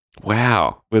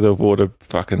Wow. with a water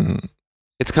fucking...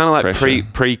 It's kind of like pressure.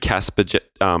 pre-Casper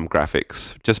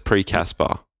graphics. Just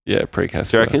pre-Casper. Yeah,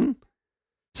 pre-Casper. Do you reckon?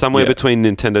 Somewhere Yeah. between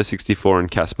Nintendo 64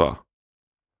 and Casper.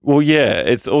 Well, yeah,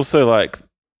 it's also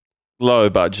low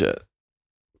budget.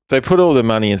 They put all the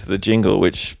money into the jingle,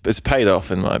 which is paid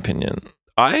off in my opinion.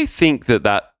 I think that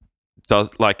does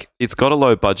it's got a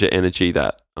low budget energy,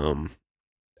 that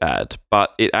ad,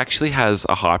 but it actually has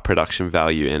a high production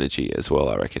value energy as well,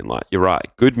 I reckon. You're right.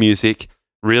 Good music,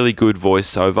 really good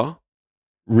voiceover.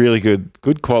 Really good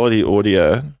quality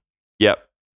audio. Yep.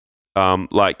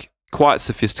 Quite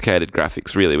sophisticated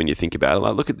graphics, really, when you think about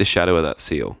it. Look at the shadow of that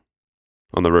seal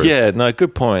on the roof. Yeah, no,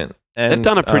 good point. And they've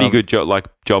done a pretty good job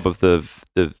of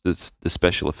the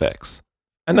special effects.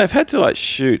 And they've had to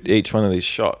shoot each one of these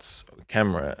shots on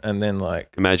camera and then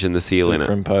Imagine the seal in it.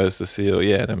 superimpose the seal.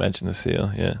 Yeah, and imagine the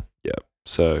seal. Yeah. Yeah.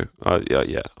 So,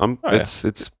 yeah.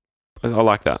 It's I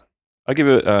like that. I give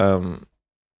it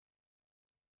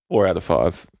 4 out of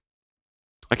 5.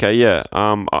 Okay, yeah.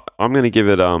 I'm going to give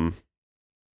it a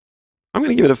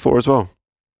 4 as well.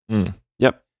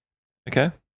 Yep.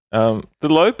 Okay. The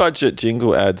low budget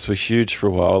jingle ads were huge for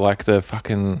a while. The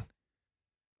fucking,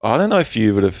 I don't know if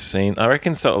you would have seen. I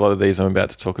reckon a lot of these I'm about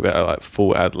to talk about are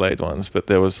full Adelaide ones, but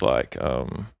there was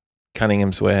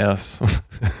Cunningham's Warehouse.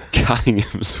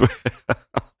 Cunningham's Warehouse.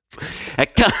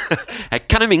 At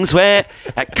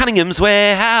Cunningham's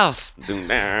Warehouse.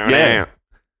 Yeah.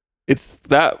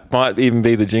 That might even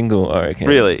be the jingle, I reckon.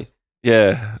 Really?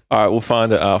 Yeah. All right, we'll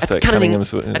find it after. At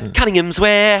Cunningham's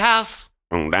Warehouse.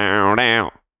 Where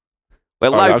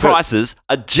low prices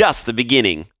are just the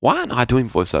beginning. Why aren't I doing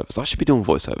voiceovers? I should be doing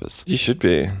voiceovers. You should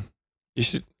be. You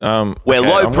should. Where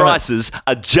low prices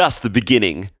are just the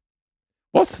beginning.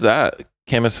 What's that?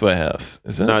 Chemist Warehouse,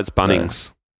 is it? No, it's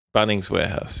Bunnings. No. Bunnings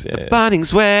Warehouse, yeah.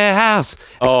 Bunnings Warehouse.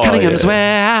 Oh, Cunningham's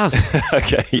Warehouse.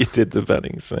 Okay, you did the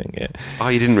Bunnings thing, yeah. Oh,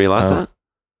 you didn't realise that?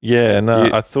 Yeah, no,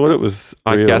 I thought it was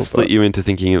real. I gaslit you into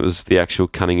thinking it was the actual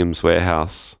Cunningham's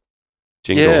Warehouse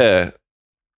jingle. Yeah.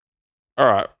 All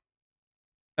right.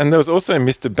 And there was also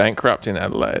Mr. Bankrupt in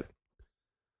Adelaide.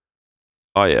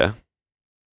 Oh, yeah.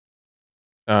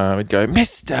 We'd go,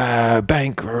 Mr.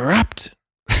 Bankrupt.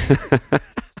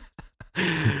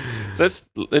 So it's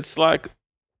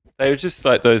they were just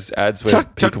those ads where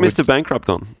Chuck Mr. Bankrupt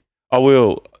on. I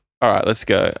will. All right, let's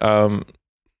go. How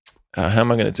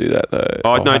am I going to do that though?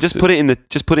 Oh no, just put it in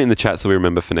the chat so we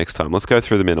remember for next time. Let's go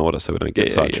through them in order so we don't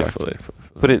get sidetracked. Fully.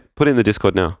 Put it in the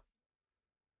Discord now.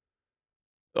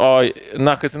 Oh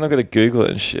no, because I'm not going to Google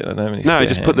it and shit. I don't have any. No,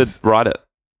 just write it.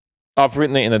 I've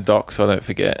written it in a doc so I don't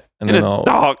forget, and in then a I'll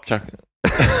doc. chuck it.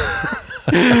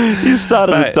 You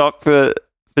started a doc for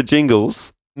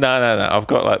jingles. No. I've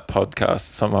got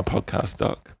podcasts. It's on my podcast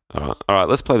doc. All right.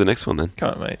 Let's play the next one then.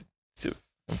 Can't, mate. It's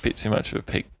a bit too much of a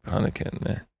peek behind the curtain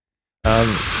there.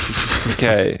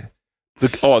 Okay.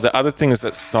 The other thing is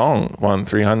that song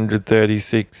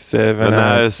 336 7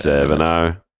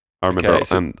 7-0. I remember.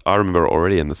 Okay, I remember it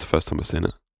already, and that's the first time I've seen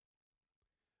it.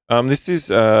 This is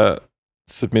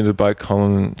submitted by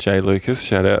Colin J. Lucas.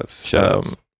 Shout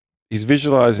outs. He's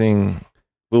visualizing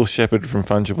Will Shepherd from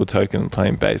Fungible Token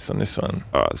playing bass on this one.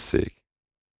 Oh, sick.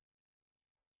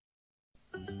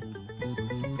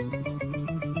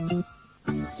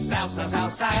 South, south,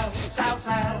 south, south, south,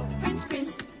 south. Prince,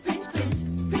 prince, prince, prince,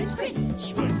 prince, prince.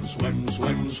 Swim, swim,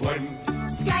 swim, swim.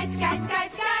 Skate, skate,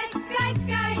 skate, skate, skate,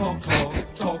 skate. Talk,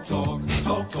 talk, talk, talk,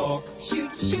 talk, talk.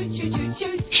 Shoot, shoot, shoot, shoot,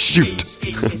 shoot. Shoot.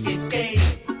 Ski, ski, ski, ski.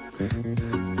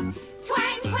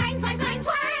 Twang, twang, twang, twang,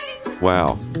 twang.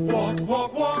 Wow. Walk,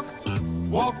 walk, walk.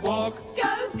 Walk, walk.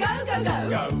 Go, go, go, go.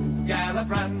 Go, gallop,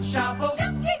 run, shuffle.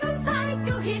 Jump, giggle,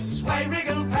 cycle, hit. Sway,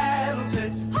 wriggle, paddle,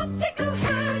 sit. Hop, tickle,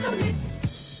 handle it.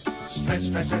 Stretch,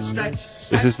 stretch, stretch, stretch.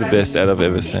 This is the best ad I've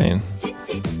ever seen. Sit,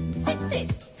 sit, sit,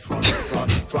 sit. Trot, trot,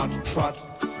 trot, trot.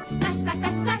 Splash, splash,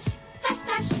 splash, splash, splash,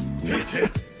 splash. Hit,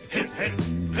 hit, hit, hit,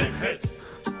 hit, hit.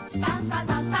 Bounce, bounce,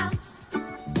 bounce, bounce.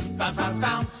 Bounce, bounce,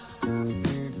 bounce.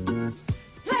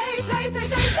 Play, play, play,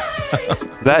 play, play.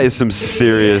 That is some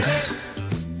serious.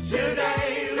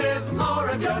 Today, live more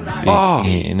of your life. Oh,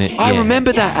 In it, I yeah.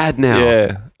 remember that ad now.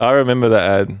 Yeah, I remember that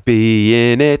ad.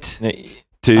 Be in it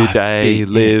today. Be-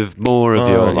 Live more of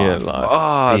your yeah, life. life.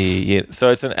 Oh, Be in- So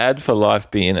it's an ad for Life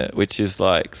Be In It, which is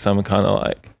like some kind of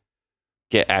like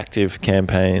get active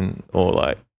campaign or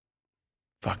like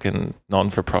fucking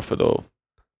non-for-profit, or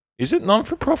is it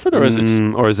non-for-profit or is it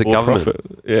or is it for government? profit?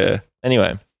 Yeah.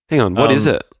 Anyway, Hang on, what is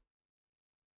it?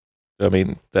 I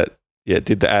mean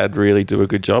did the ad really do a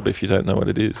good job if you don't know what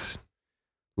it is?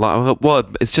 Like, well,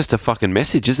 it's just a fucking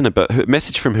message, isn't it? But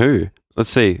message from who? Let's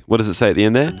see. What does it say at the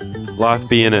end there? Life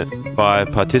be in it by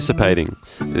participating.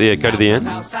 Yeah, go to the end.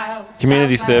 South, south,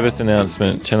 Community south, service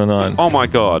announcement, Channel 9. Oh my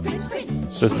god.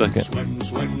 Just a second. Swim,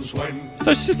 swim, swim.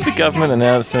 So it's just the government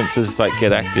announcement to just like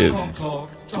get active. Talk, talk,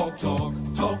 talk, talk,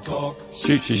 talk, talk.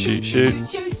 Shoot, shoot, shoot, shoot.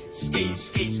 Shoot. Ski,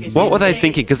 ski, ski. What were they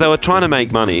thinking? Because they were trying to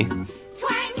make money. Twang,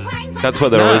 twang, twang. That's what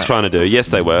they're No. always trying to do. Yes,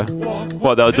 they were.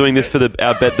 What, they were doing this for the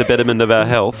betterment of our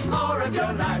health. More of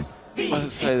your life. What does it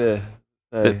say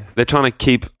there? They're trying to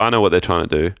keep. I know what they're trying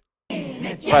to do.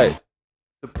 Wait.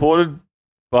 Supported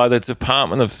by the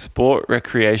Department of Sport,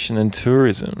 Recreation and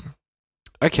Tourism.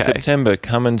 Okay. September,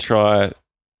 come and try.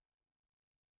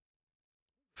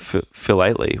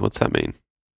 Philately. What's that mean?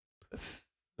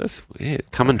 That's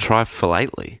weird. Come and try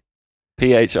philately.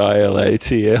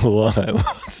 Philatly.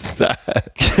 What's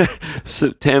that?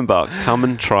 September. Come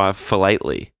and try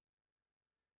philately.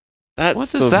 That's What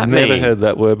does that never mean? heard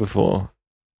that word before.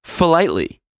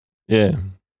 Philately. Yeah.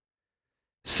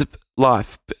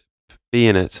 Life. Be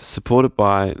in it. Supported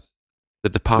by the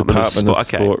Department of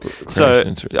Sport. Okay. Sport, So Recreation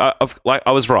and Tourism.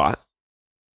 I was right.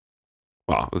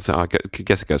 Well, I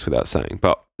guess it goes without saying,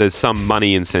 but there's some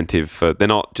money incentive for. They're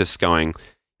not just going.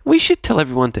 We should tell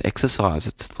everyone to exercise.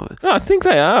 It's like, No, I think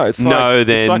they are. It's No, like,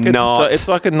 they're it's like not. It's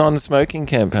like a non-smoking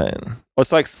campaign. Or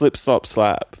it's like slip, slop,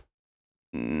 slap.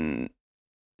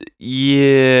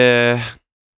 yeah.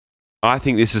 I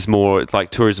think this is more. It's like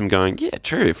tourism going. Yeah,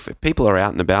 true. If people are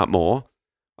out and about more.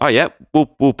 Oh yeah,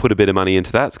 we'll put a bit of money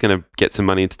into that. It's going to get some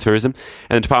money into tourism.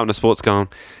 And the Department of Sport's going.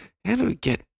 How do we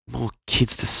get more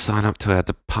kids to sign up to our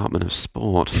Department of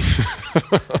Sport?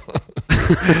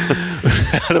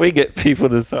 How do we get people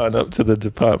to sign up to the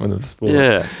Department of Sport?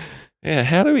 Yeah. Yeah,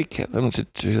 how do we get them to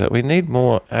do that? We need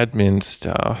more admin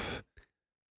staff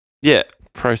Yeah.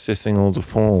 processing all the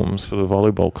forms for the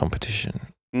volleyball competition.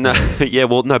 No. Yeah.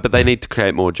 Well, no, but they need to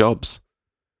create more jobs,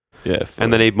 Yeah.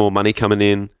 and they need more money coming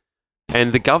in.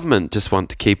 And the government just want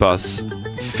to keep us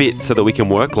fit so that we can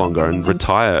work longer and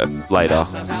retire later.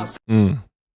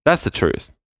 That's the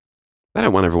truth. They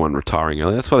don't want everyone retiring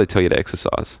early. That's why they tell you to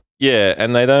exercise. Yeah,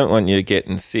 and they don't want you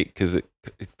getting sick because it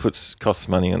costs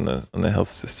money on the health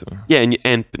system. Yeah,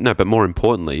 but more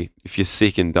importantly, if you're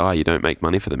sick and die, you don't make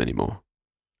money for them anymore.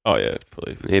 Oh yeah,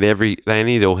 probably. They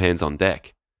need all hands on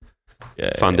deck,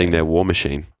 Yeah, funding their war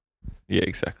machine. Yeah,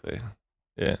 exactly.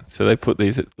 Yeah, so they put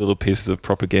these little pieces of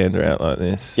propaganda out like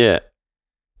this. Yeah.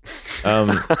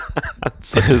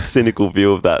 Such a cynical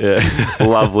view of that Yeah.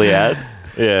 lovely ad.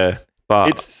 Yeah. But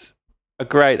It's a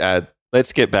great ad.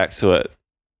 Let's get back to it.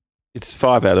 It's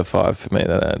 5 out of 5 for me,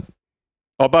 that ad.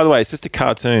 Oh, by the way, it's just a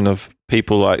cartoon of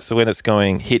people like, so when it's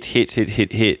going hit, hit, hit,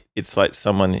 hit, hit, it's like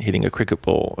someone hitting a cricket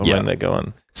ball. And Yeah. when they're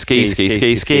going ski.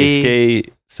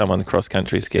 someone cross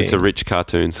country skiing. It's a rich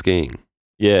cartoon skiing.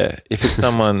 Yeah. If it's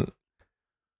someone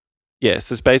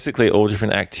Yes, it's basically all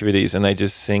different activities, and they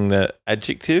just sing the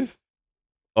adjective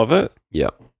of it. Yeah.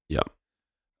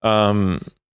 And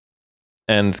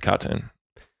it's cartoon.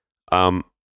 Yeah.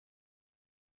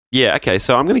 Okay.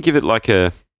 So I'm going to give it like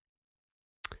as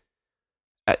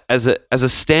a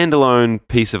standalone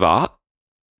piece of art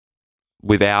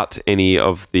without any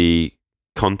of the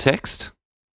context.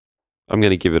 I'm going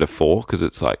to give it a 4 because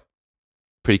it's like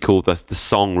pretty cool. The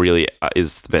song really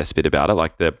is the best bit about it.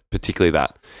 Like particularly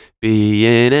that be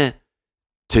in it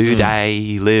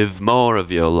today, live more of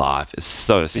your life is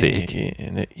so sick.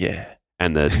 Yeah.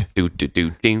 And the do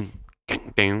ding ding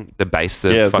ding, the bass,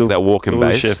 that walking Will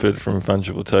bass. Shepherd from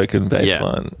Fungible Token bass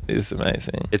line is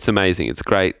amazing. It's amazing. It's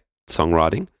great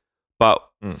songwriting. But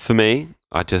for me,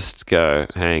 I just go,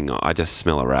 hang on, I just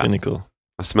smell a rat. Cynical.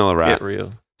 I smell a rat. Get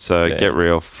real. So get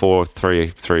real. 4, 3,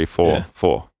 3, 4, Yeah.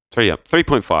 4. 3, yeah.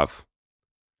 3.5.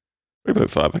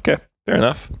 3.5. Okay, fair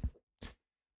enough.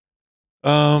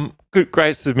 Good,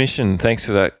 great submission. Thanks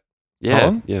for that. Yeah,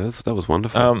 Colin? yeah, that was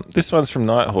wonderful. This one's from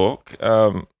Nighthawk.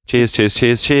 Cheers.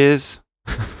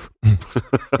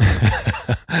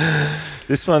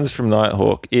 This one's from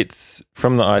Nighthawk. It's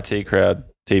from the IT Crowd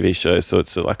TV show, so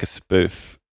it's like a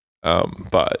spoof,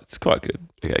 but it's quite good.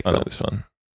 Okay, I know cool. this one.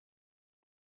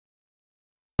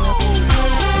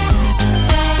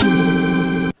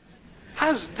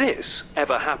 Has this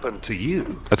ever happened to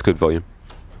you? That's good volume.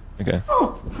 Okay.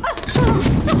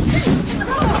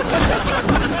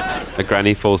 A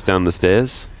granny falls down the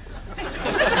stairs.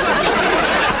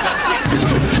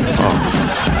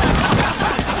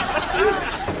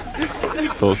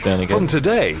 Falls down again. From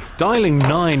today, dialing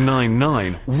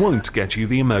 999 won't get you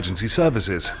the emergency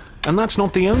services. And that's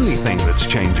not the only thing that's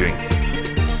changing.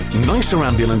 Nicer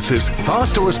ambulances,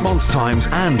 faster response times,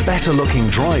 and better-looking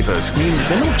drivers mean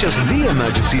they're not just the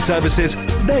emergency services,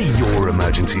 they're your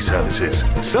emergency services.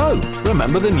 So,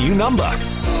 remember the new number.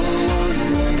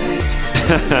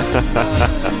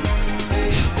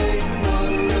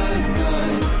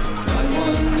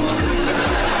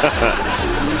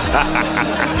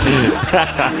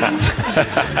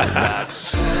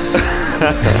 That's...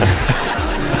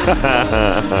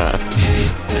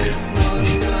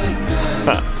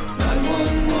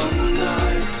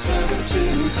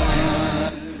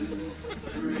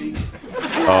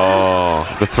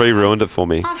 Oh, the 3 ruined it for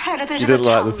me. I've had a bit You of a didn't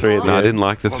like the 3 at the No, I end? didn't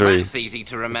like the 3. That's easy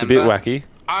to remember. It's a bit wacky.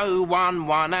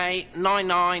 0118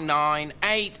 999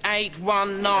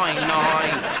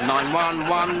 88199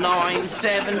 9119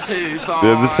 725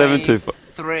 Yeah, the 725.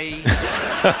 3.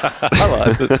 I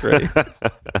like the 3.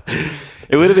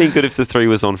 It would have been good if the 3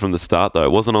 was on from the start, though.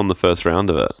 It wasn't on the first round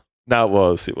of it. No, it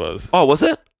was. Oh, was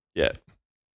it? Yeah.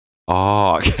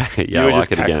 Oh, okay. Yeah, You were I like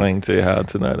just it again. cackling too hard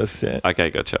to notice, yeah. Okay,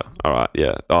 gotcha. All right,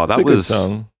 yeah. Oh, It's that a good was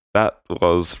song. that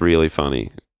was really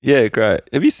funny. Yeah, great.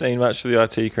 Have you seen much of the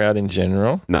IT Crowd in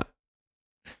general? No.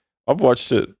 I've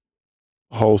watched it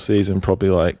whole season probably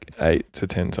like 8 to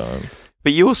 10 times.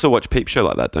 But you also watch Peep Show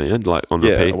like that, don't you? Like on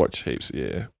Yeah, repeat. I watch heaps, yeah.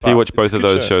 Do But you watch it's both a of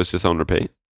good those show. shows just on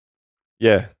repeat?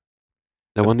 Yeah.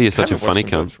 No wonder you're such a Haven't funny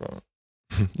watched them cunt. both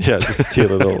from- yeah, just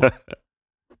steal it all.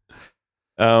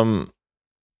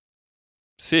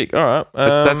 Sick. All right.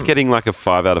 That's getting like a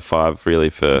 5 out of 5, really.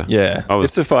 For Yeah, I was-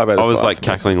 it's a 5 out of 5. I was like for me.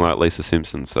 cackling like Lisa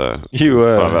Simpson, so You it's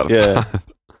were, 5 out of yeah.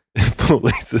 5. Poor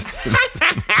Lisa Simpson.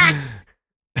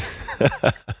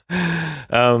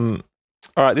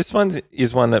 All right, this one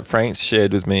is one that Frank's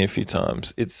shared with me a few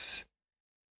times. It's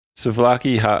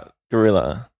Savlaki Hut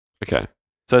Gorilla. Okay,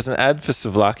 So it's an ad for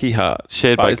Savlaki Hut.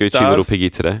 shared But by it Gucci stars- Little Piggy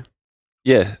today.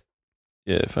 Yeah.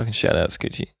 Yeah, fucking shout out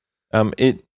Gucci.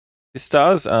 It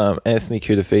stars Anthony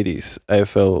Koutafidis,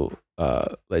 AFL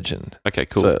legend. Okay,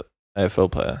 cool. So AFL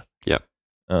player. Yep.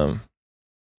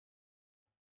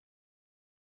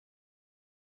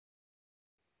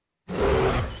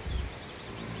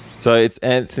 So it's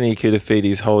Anthony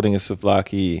Koutafidis holding a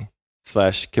souvlaki /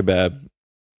 kebab.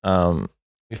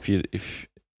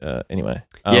 Anyway.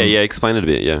 Yeah. Explain it a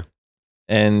bit. Yeah.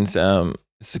 And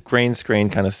it's a green screen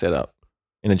kind of setup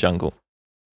in a jungle,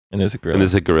 and there's a grill. And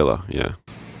there's a gorilla. Yeah.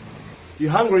 You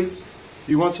hungry?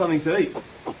 You want something to eat?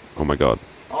 Oh my god.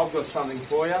 I've got something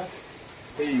for you.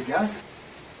 Here you go.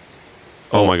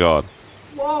 Oh my god.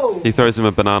 Whoa! He throws him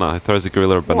a banana. He throws a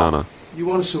gorilla a banana. You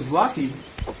want a souvlaki?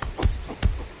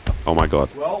 Oh my god.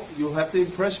 Well, you'll have to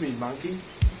impress me, monkey.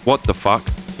 What the fuck?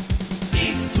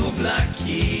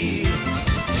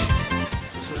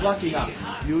 Souvlaki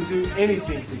Hut. You'll do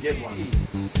anything to get one.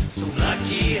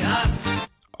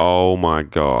 Oh my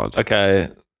god. Okay,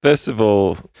 first of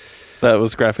all, that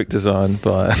was graphic design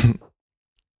by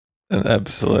an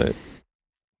absolute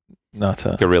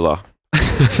nutter. Gorilla.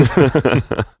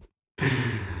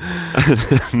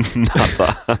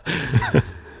 Nutter.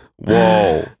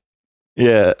 Whoa.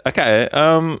 Yeah. Okay.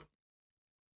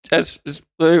 As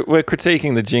we're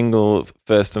critiquing the jingle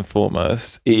first and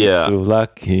foremost. Yeah.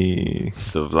 Souvlaki.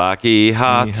 Souvlaki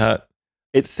hut.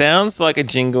 It sounds like a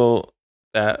jingle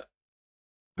that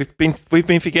we've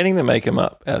been forgetting to make them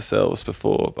up ourselves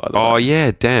before. By the way. Oh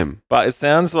yeah, damn. But it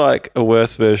sounds like a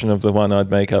worse version of the one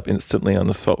I'd make up instantly on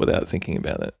the spot without thinking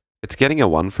about it. It's getting a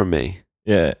 1 from me.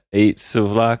 Yeah. Eat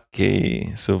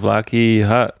souvlaki. Souvlaki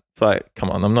hut. It's like, come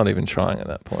on, I'm not even trying at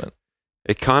that point.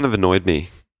 It kind of annoyed me.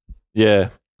 Yeah.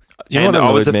 Do you know And what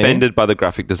I was annoyed me? offended by the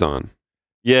graphic design.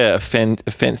 Yeah,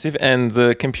 offensive. And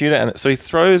the computer, and so he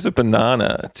throws a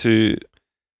banana to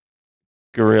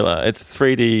Gorilla. It's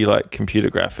 3D like computer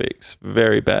graphics,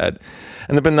 very bad.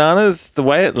 And the bananas, the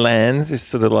way it lands is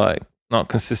sort of like not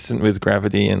consistent with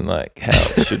gravity and like how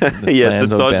it should Yeah, land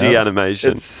it's a or dodgy bounce.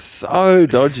 animation. It's so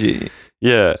dodgy.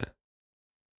 Yeah.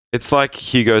 It's like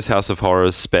Hugo's House of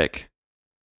Horrors spec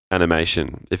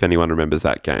animation, if anyone remembers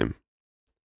that game.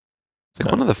 It's like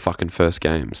No. one of the fucking first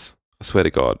games. I swear to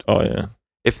God. Oh yeah.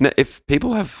 If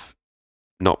people have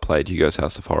not played Hugo's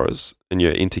House of Horrors and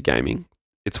you're into gaming,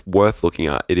 it's worth looking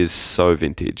at. It is so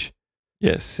vintage.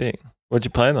 Yeah, sick. What'd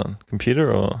you play it on?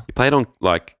 Computer or You played on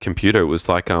like computer. It was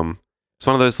like it's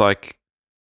one of those like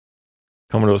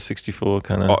Commodore 64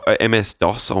 kind of? MS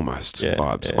DOS almost Yeah,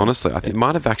 vibes. yeah, Honestly, I think it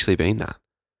might have actually been that.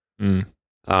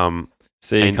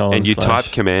 C And you type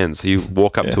commands. You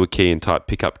walk up Yeah. to a key and type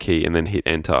pick up key and then hit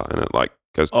enter and it like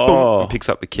goes boom Oh. and picks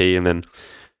up the key and then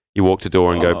you walk to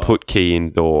door and go Oh. put key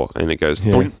in door and it goes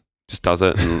Yeah. boing, just does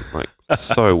it and like it's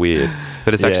so weird.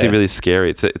 But it's actually Yeah. really scary.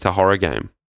 It's a horror game.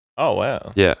 Oh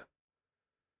wow. Yeah.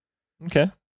 Okay.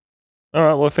 All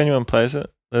right. Well, if anyone plays it,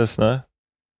 let us know.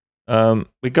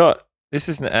 This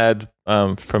is an ad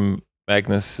from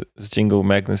Magnus. This jingle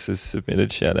Magnus has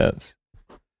submitted. Shout outs.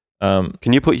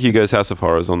 Can you put Hugo's House of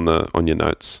Horrors on your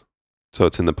notes? So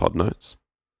it's in the pod notes?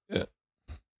 Yeah.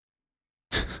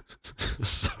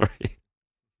 Sorry.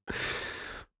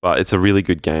 But it's a really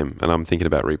good game and I'm thinking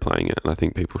about replaying it and I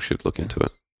think people should look into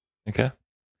it. Okay.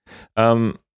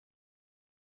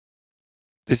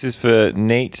 This is for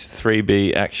Neat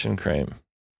 3B Action Cream.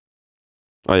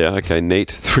 Oh yeah, okay. Neat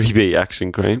 3B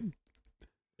Action Cream.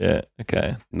 Yeah.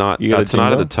 Okay. Night, You got a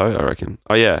Tonight of the jingle? Toad, I reckon.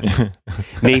 Oh yeah.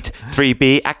 Neat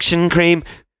 3B Action Cream.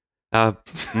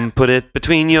 Put it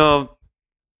between your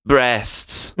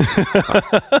breasts.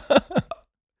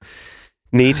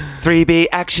 Neat 3B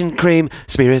Action Cream.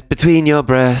 Smear it between your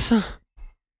breasts.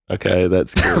 Okay,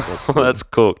 that's good. That's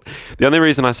cooked. The only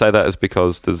reason I say that is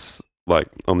because there's like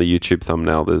on the YouTube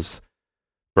thumbnal, there's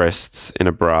breasts in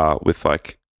a bra with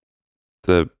like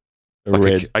the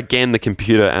Red. again the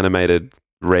computer animated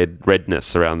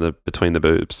redness around between the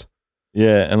boobs.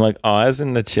 Yeah, and like eyes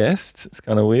in the chest. It's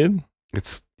kind of weird.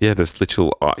 It's there's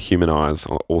literal human eyes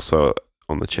also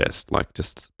on the chest, like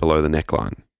just below the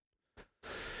neckline.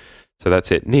 So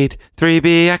that's it. Need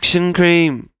 3B Action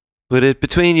Cream. Put it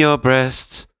between your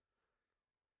breasts.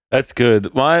 That's good.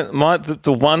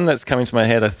 The one that's coming to my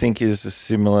head, I think, is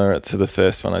similar to the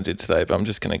first one I did today, but I'm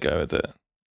just going to go with it.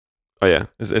 Oh yeah,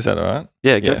 Is that all right?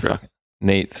 yeah. Go for it. fuck it.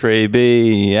 Neat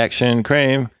 3B Action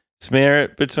Cream. Smear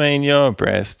it between your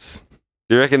breasts.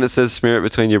 Do you reckon it says smear it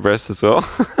between your breasts as well?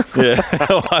 Yeah,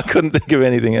 I couldn't think of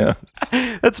anything else.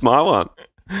 That's my one.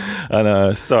 I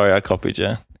know. Sorry, I copied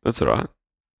you. That's all right.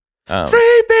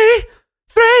 3B.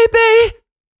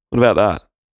 What about that?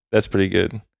 That's pretty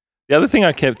good. The other thing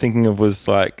I kept thinking of was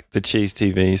like the Cheese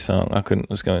TV song.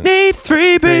 Was going Need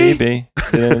 3B.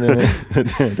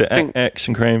 3B. the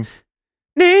Action Cream.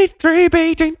 Need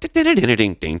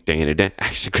 3B.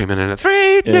 Action Cream and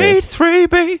 3. Yeah. Need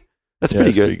 3B. That's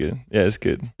pretty good. Pretty good. Yeah, it's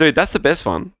good. Dude, that's the best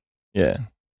one. Yeah. All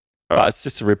But right. it's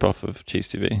just a rip off of Cheese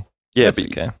TV. Yeah, That's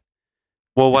but okay.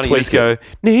 well, why don't you tweak just go,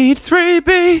 need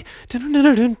 3B,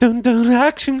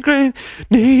 action cream,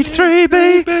 need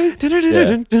 3B,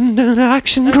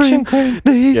 action cream,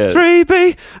 need Yeah.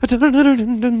 3B,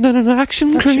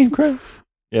 action cream.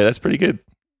 Yeah, that's pretty good.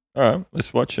 All right,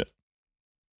 let's watch it.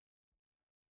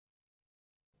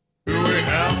 Do we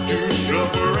have to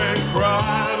suffer and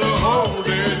cry the whole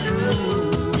day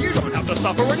through? You don't have to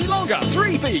suffer any longer.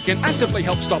 3B can actively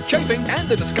help stop chafing and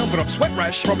the discomfort of sweat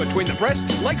rash from between the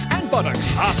breasts, legs, and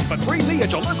buttocks. Ask for 3B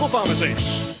at your local pharmacy.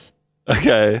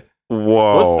 Okay.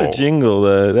 Whoa. What's the jingle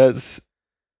though? That's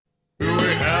Do we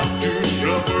have to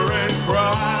suffer and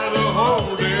cry the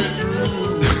whole day through?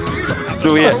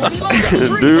 Do we,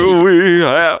 Suffer any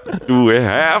longer. 3B. do we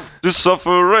have to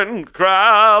suffer and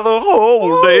cry the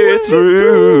whole day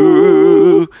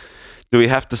through? Do we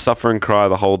have to suffer and cry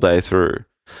the whole day through?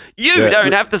 You Yeah.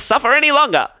 don't have to suffer any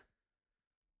longer.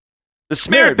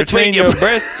 Smear it between your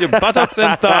breasts, your buttocks,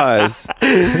 and thighs.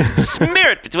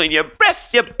 Smear it between your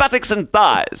breasts, your buttocks, and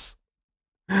thighs.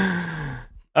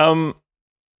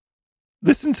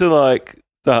 Listen to like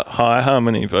the high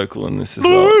harmony vocal in this as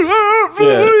well.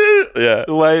 Yeah.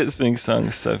 The way it's being sung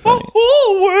is so funny.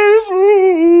 All the way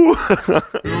through.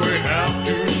 We have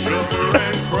to suffer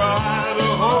and cry the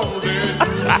whole day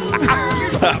through. You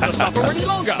don't have to suffer any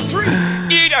longer. 3.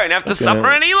 You don't have to suffer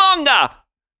any longer.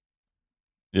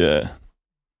 Yeah.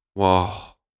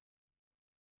 Wow.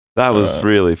 That was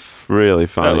really, really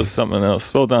funny. That was something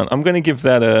else. Well done. I'm going to give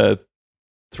that a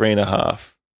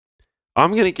 3.5.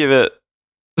 I'm going to give it...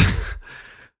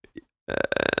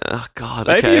 oh, God.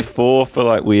 Maybe okay. a 4 for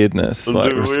like weirdness,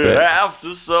 like Do respect. we have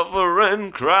to suffer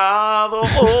and cry the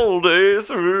whole day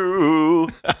through?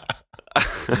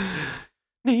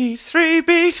 Need 3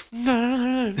 beat.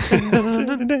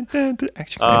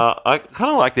 Actually, I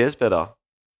kind of like theirs better.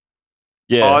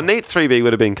 yeah. Oh, Neat 3B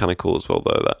would have been kind of cool as well,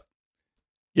 though. That.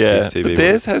 Yeah, Cheese TV but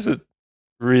theirs has a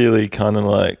really kind of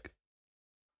like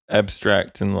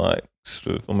abstract and like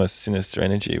sort of almost sinister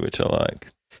energy, which I like.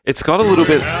 It's got a little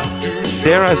bit,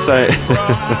 dare I say,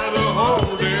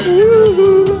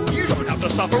 You don't have to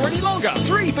suffer any longer.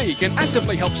 3B can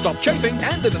actively help stop chafing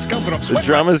and the discomfort of The sweat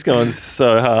drummer's going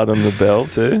so hard on the bell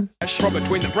too. rash from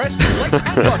between the breasts, legs,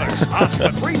 and buttocks. Ask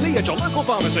for freely at your local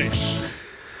pharmacy.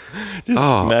 Just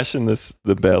Oh. smashing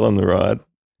the bell on the ride.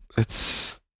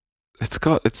 it's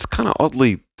kind of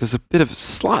oddly, there's a bit of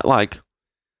slight, like,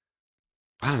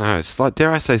 I don't know, slight,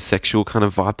 dare I say, sexual kind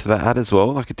of vibe to that ad as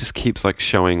well. Like, it just keeps, like,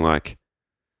 showing, like,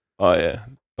 Oh yeah,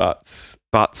 butts.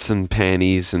 butts and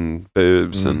panties and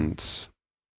boobs and...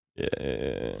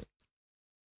 Yeah.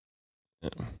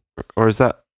 Or is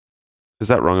that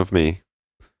wrong of me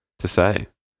to say?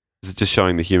 Is it just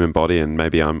showing the human body and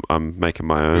maybe I'm making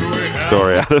my own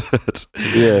story out of it?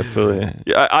 Yeah, fully.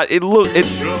 Yeah, like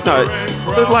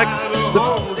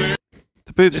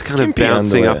the boobs It's kind of skimpy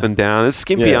bouncing underwear. up and down. It's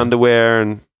skimpy Yeah. underwear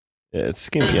and Yeah, it's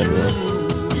skimpy underwear.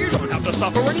 You don't have to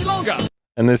suffer any longer.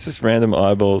 And there's just random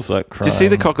eyeballs like do crying. you see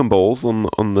the cock and balls on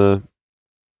the?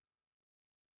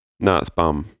 No, it's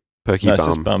bum. Perky No, it's bum.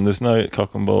 just bum. There's no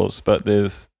cock and balls, but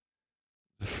there's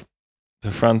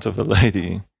the front of a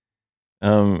lady.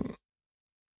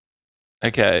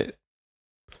 Okay.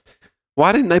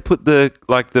 Why didn't they put the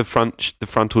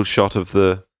frontal shot of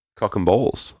the cock and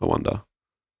balls? I wonder.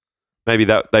 Maybe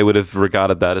that they would have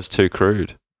regarded that as too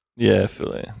crude. Yeah,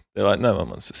 fully. They're like, no one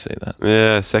wants to see that.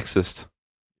 Yeah, sexist.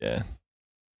 Yeah.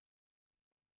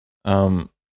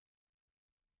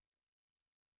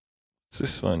 It's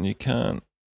this one. You can't.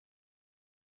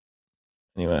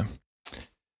 Anyway.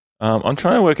 I'm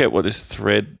trying to work out what this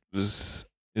thread is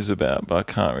about, but I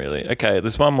can't really. Okay,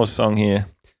 there's one more song here.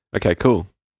 Okay, cool.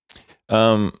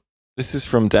 This is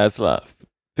from Dazzler.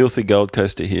 Filthy Gold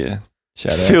Coaster here.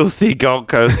 Shout out. Filthy Gold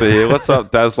Coaster here. What's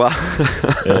up, Dazzler?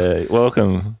 Yeah,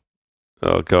 welcome.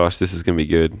 Oh gosh, this is gonna be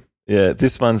good. Yeah,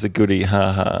 this one's a goodie.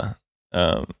 Ha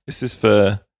ha. This is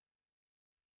for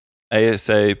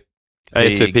ASAP.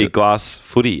 ASAP glass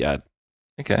footy ad.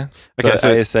 Okay. Okay,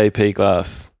 so ASAP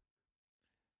glass.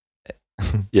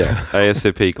 yeah,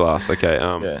 ASAP glass. Okay.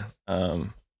 Yeah.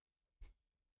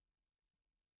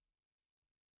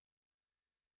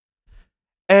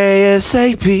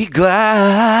 ASAP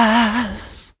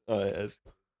glass. Oh, yeah,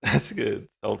 that's good.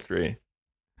 Sultry.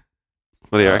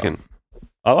 What do you reckon?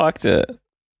 I liked it.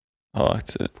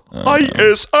 ASAP.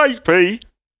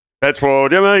 That's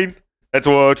what you mean. That's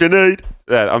what you need.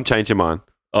 Yeah, I'm changing mine.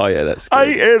 Oh yeah, that's good.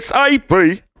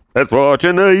 ASAP. That's what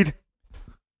you need.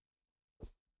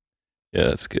 Yeah,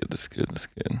 that's good.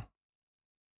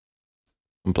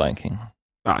 I'm blanking.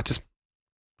 Just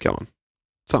go on.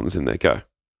 Something's in there. Go.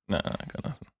 No, I got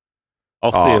nothing.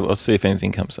 I'll see if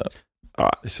anything comes up. All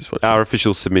right. This is what Our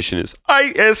official submission is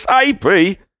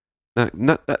ASAP.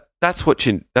 No, that's what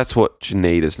you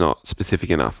need is not specific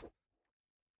enough.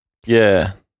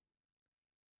 Yeah.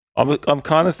 I'm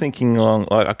kind of thinking along,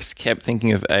 like I just kept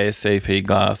thinking of ASAP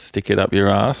glass, stick it up your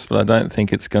ass, but I don't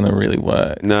think it's going to really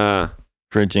work Nah.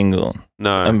 for a jingle.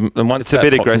 No. And once It's a that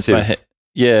bit popped into my aggressive. head-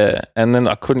 yeah, and then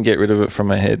I couldn't get rid of it from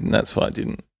my head, and that's why I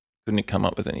couldn't come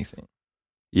up with anything.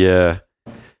 Yeah.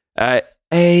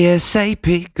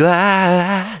 ASAP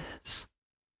glass.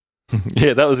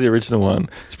 Yeah, that was the original one.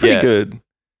 It's pretty Yeah. good.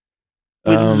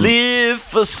 We live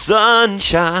for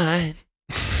sunshine.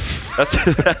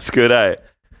 That's good, eh?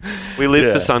 We live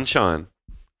Yeah. for sunshine.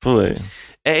 Fully.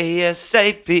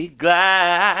 ASAP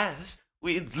glass.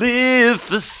 We live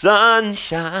for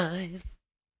sunshine.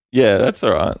 Yeah, that's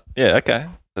all right. Yeah, okay.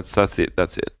 That's it.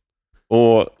 That's it.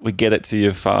 Or we get it to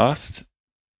you fast.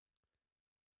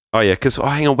 Oh yeah, because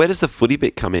hang on, where does the footy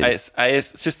bit come in?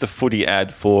 It's just a footy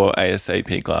ad for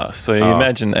ASAP Glass. So you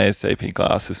imagine ASAP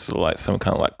Glass is sort of like some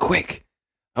kind of like, quick,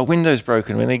 a window's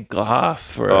broken. We need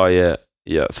glass for it. Oh yeah,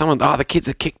 yeah. The kids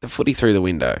have kicked the footy through the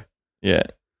window. Yeah.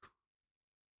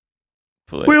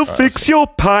 We'll fix your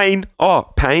pain.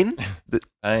 Oh, pain?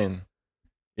 Pain.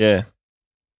 Yeah.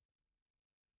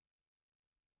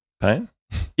 Pain?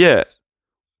 Yeah.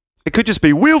 It could just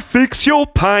be, we'll fix your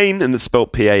pain, and it's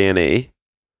spelled P-A-N-E.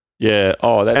 Yeah.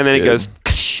 Oh, that's And then good. it goes,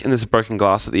 and there's a broken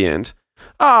glass at the end.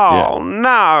 Oh,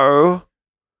 no.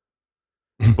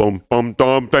 Bum, bum,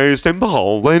 dum, based in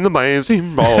ball, in the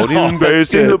amazing ball, in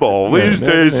based in the ball, is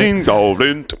basing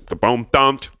golden, bum,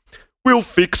 dum. We'll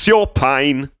fix your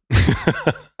pain.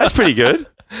 That's pretty good.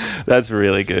 That's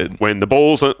really good. When the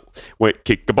ball's,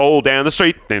 kick the ball down the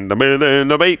street, in the middle of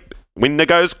the beat, window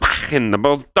goes, and the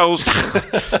ball goes,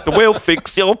 we'll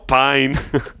fix your pain.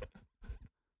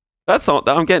 That's not,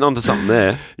 I'm getting onto something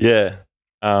there. Yeah.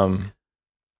 The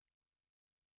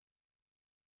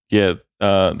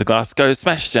glass goes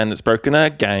smashed and it's broken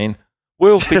again.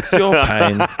 We'll fix your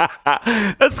pain.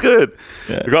 That's good.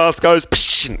 Yeah. The glass goes,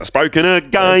 and it's broken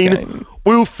again.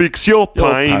 We'll fix your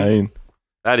pain.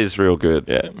 That is real good.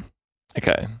 Yeah.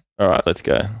 Okay. All right, let's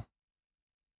go.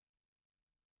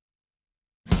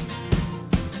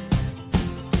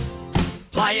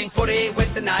 Playing footy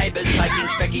with the neighbours, taking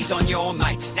speckies on your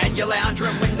mates, and your lounge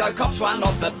room window cops one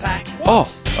of the pack. Oh,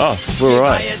 we're Give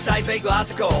right. ASAP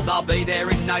Glass a call, they'll be there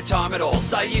in no time at all,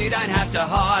 so you don't have to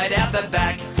hide out the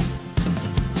back.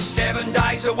 7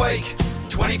 days a week,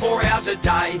 24 hours a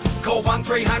day. Call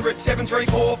 1300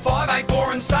 734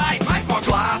 584 and say, mate, my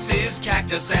glass is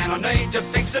cactus and I need to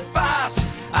fix it fast.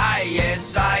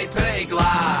 ASAP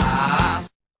Glass.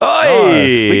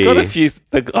 Nice. We got a few.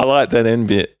 I like that end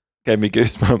bit. Gave me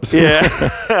goosebumps.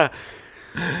 Yeah.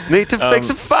 Need to fix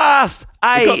it fast.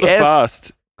 We got the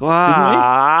fast.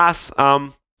 Glass. I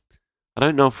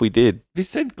don't know if we did. We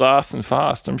said glass and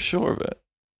fast. I'm sure of it.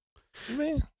 You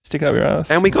mean stick it up your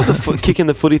ass? And we got the kicking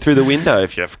the footy through the window.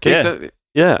 If you kick it,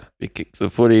 yeah. You kick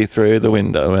the footy through the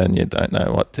window and you don't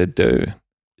know what to do.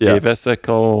 Yeah. Give us a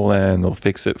call and we'll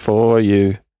fix it for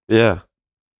you. Yeah.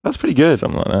 That's pretty good.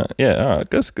 Something like that. Yeah, all right.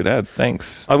 That's a good ad.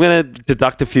 Thanks. I'm going to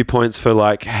deduct a few points for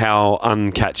like how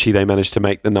uncatchy they managed to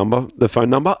make the phone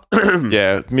number.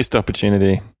 Yeah, missed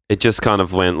opportunity. It just kind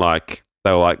of went like,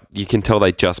 they were like, you can tell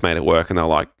they just made it work, and they're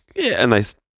like, yeah, and they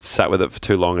sat with it for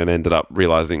too long and ended up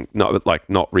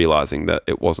not realizing that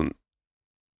it wasn't,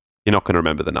 you're not going to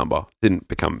remember the number.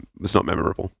 Was not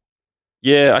memorable.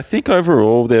 Yeah, I think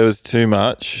overall there was too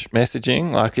much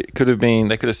messaging. Like it could have been,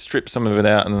 they could have stripped some of it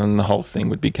out and then the whole thing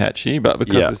would be catchy. But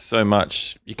because there's so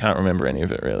much, you can't remember any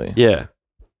of it really. Yeah.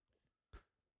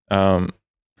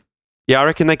 Yeah, I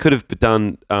reckon they could have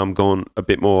gone a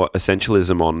bit more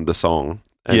essentialism on the song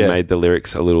and made the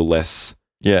lyrics a little less,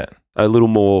 a little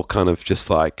more kind of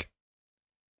just like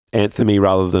anthem-y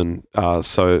rather than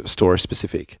so story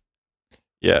specific.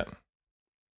 Yeah,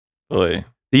 fully.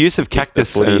 The use of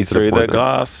cactus the footy and through the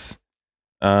glass.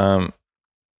 Don't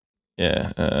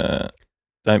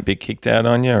be kicked out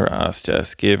on your ass.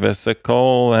 Just give us a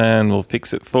call and we'll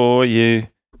fix it for you.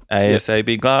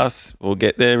 ASAP Glass, we'll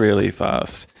get there really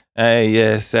fast.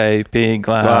 ASAP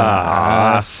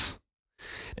Glass.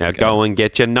 Now go and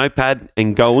get your notepad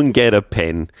and go and get a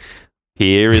pen.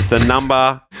 Here is the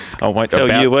number. I won't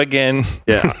tell you again.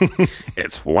 Yeah.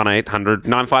 It's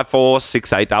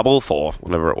 1-800-954-6844,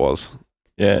 whatever it was.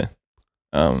 Yeah.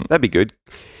 That'd be good.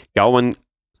 Go and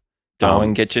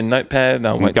get your notepad.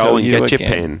 I won't go tell and you get again. your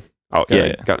pen. Oh,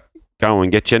 yeah. Go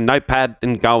and get your notepad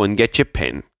and go and get your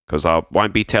pen, because I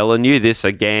won't be telling you this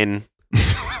again.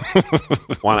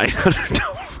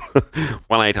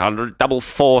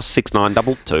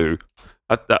 1-800-44922.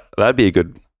 That'd be a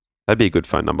good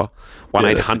phone number.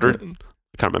 1-800. I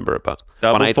can't remember it, but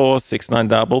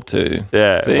 44922.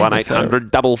 Yeah, See,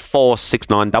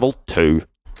 1-800-44922.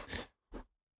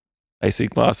 AC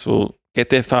Glass will get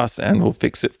there fast and we'll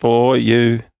fix it for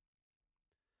you.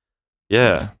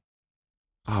 Yeah.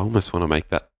 I almost want to make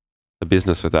that a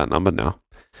business with that number now.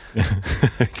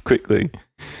 Quickly.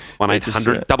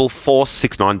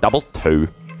 1-800-44922.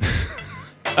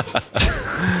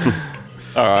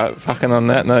 All right. Fucking on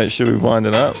that note, should we wind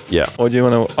it up? Yeah. Or do you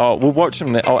want to? Oh, we'll watch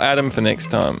them. I'll add them for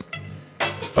next time.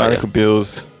 Barnacle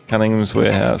Bills, Cunningham's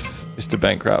Warehouse, Mr.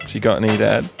 Bankrupt. You got any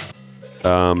to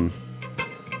add?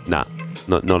 Nah,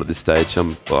 not at this stage.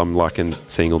 I'm liking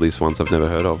seeing all these ones I've never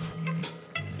heard of.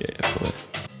 Yeah, fully.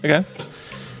 Okay.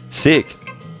 Sick.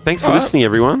 Thanks for listening,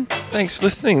 everyone. Thanks for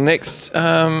listening. Next,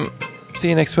 see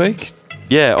you next week.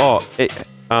 Yeah.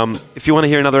 If you want to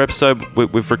hear another episode,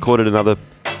 we've recorded another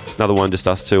Another one, just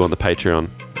us two on the Patreon.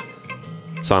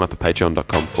 Sign up at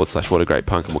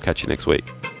patreon.com/whatagreatpunk and we'll catch you next week.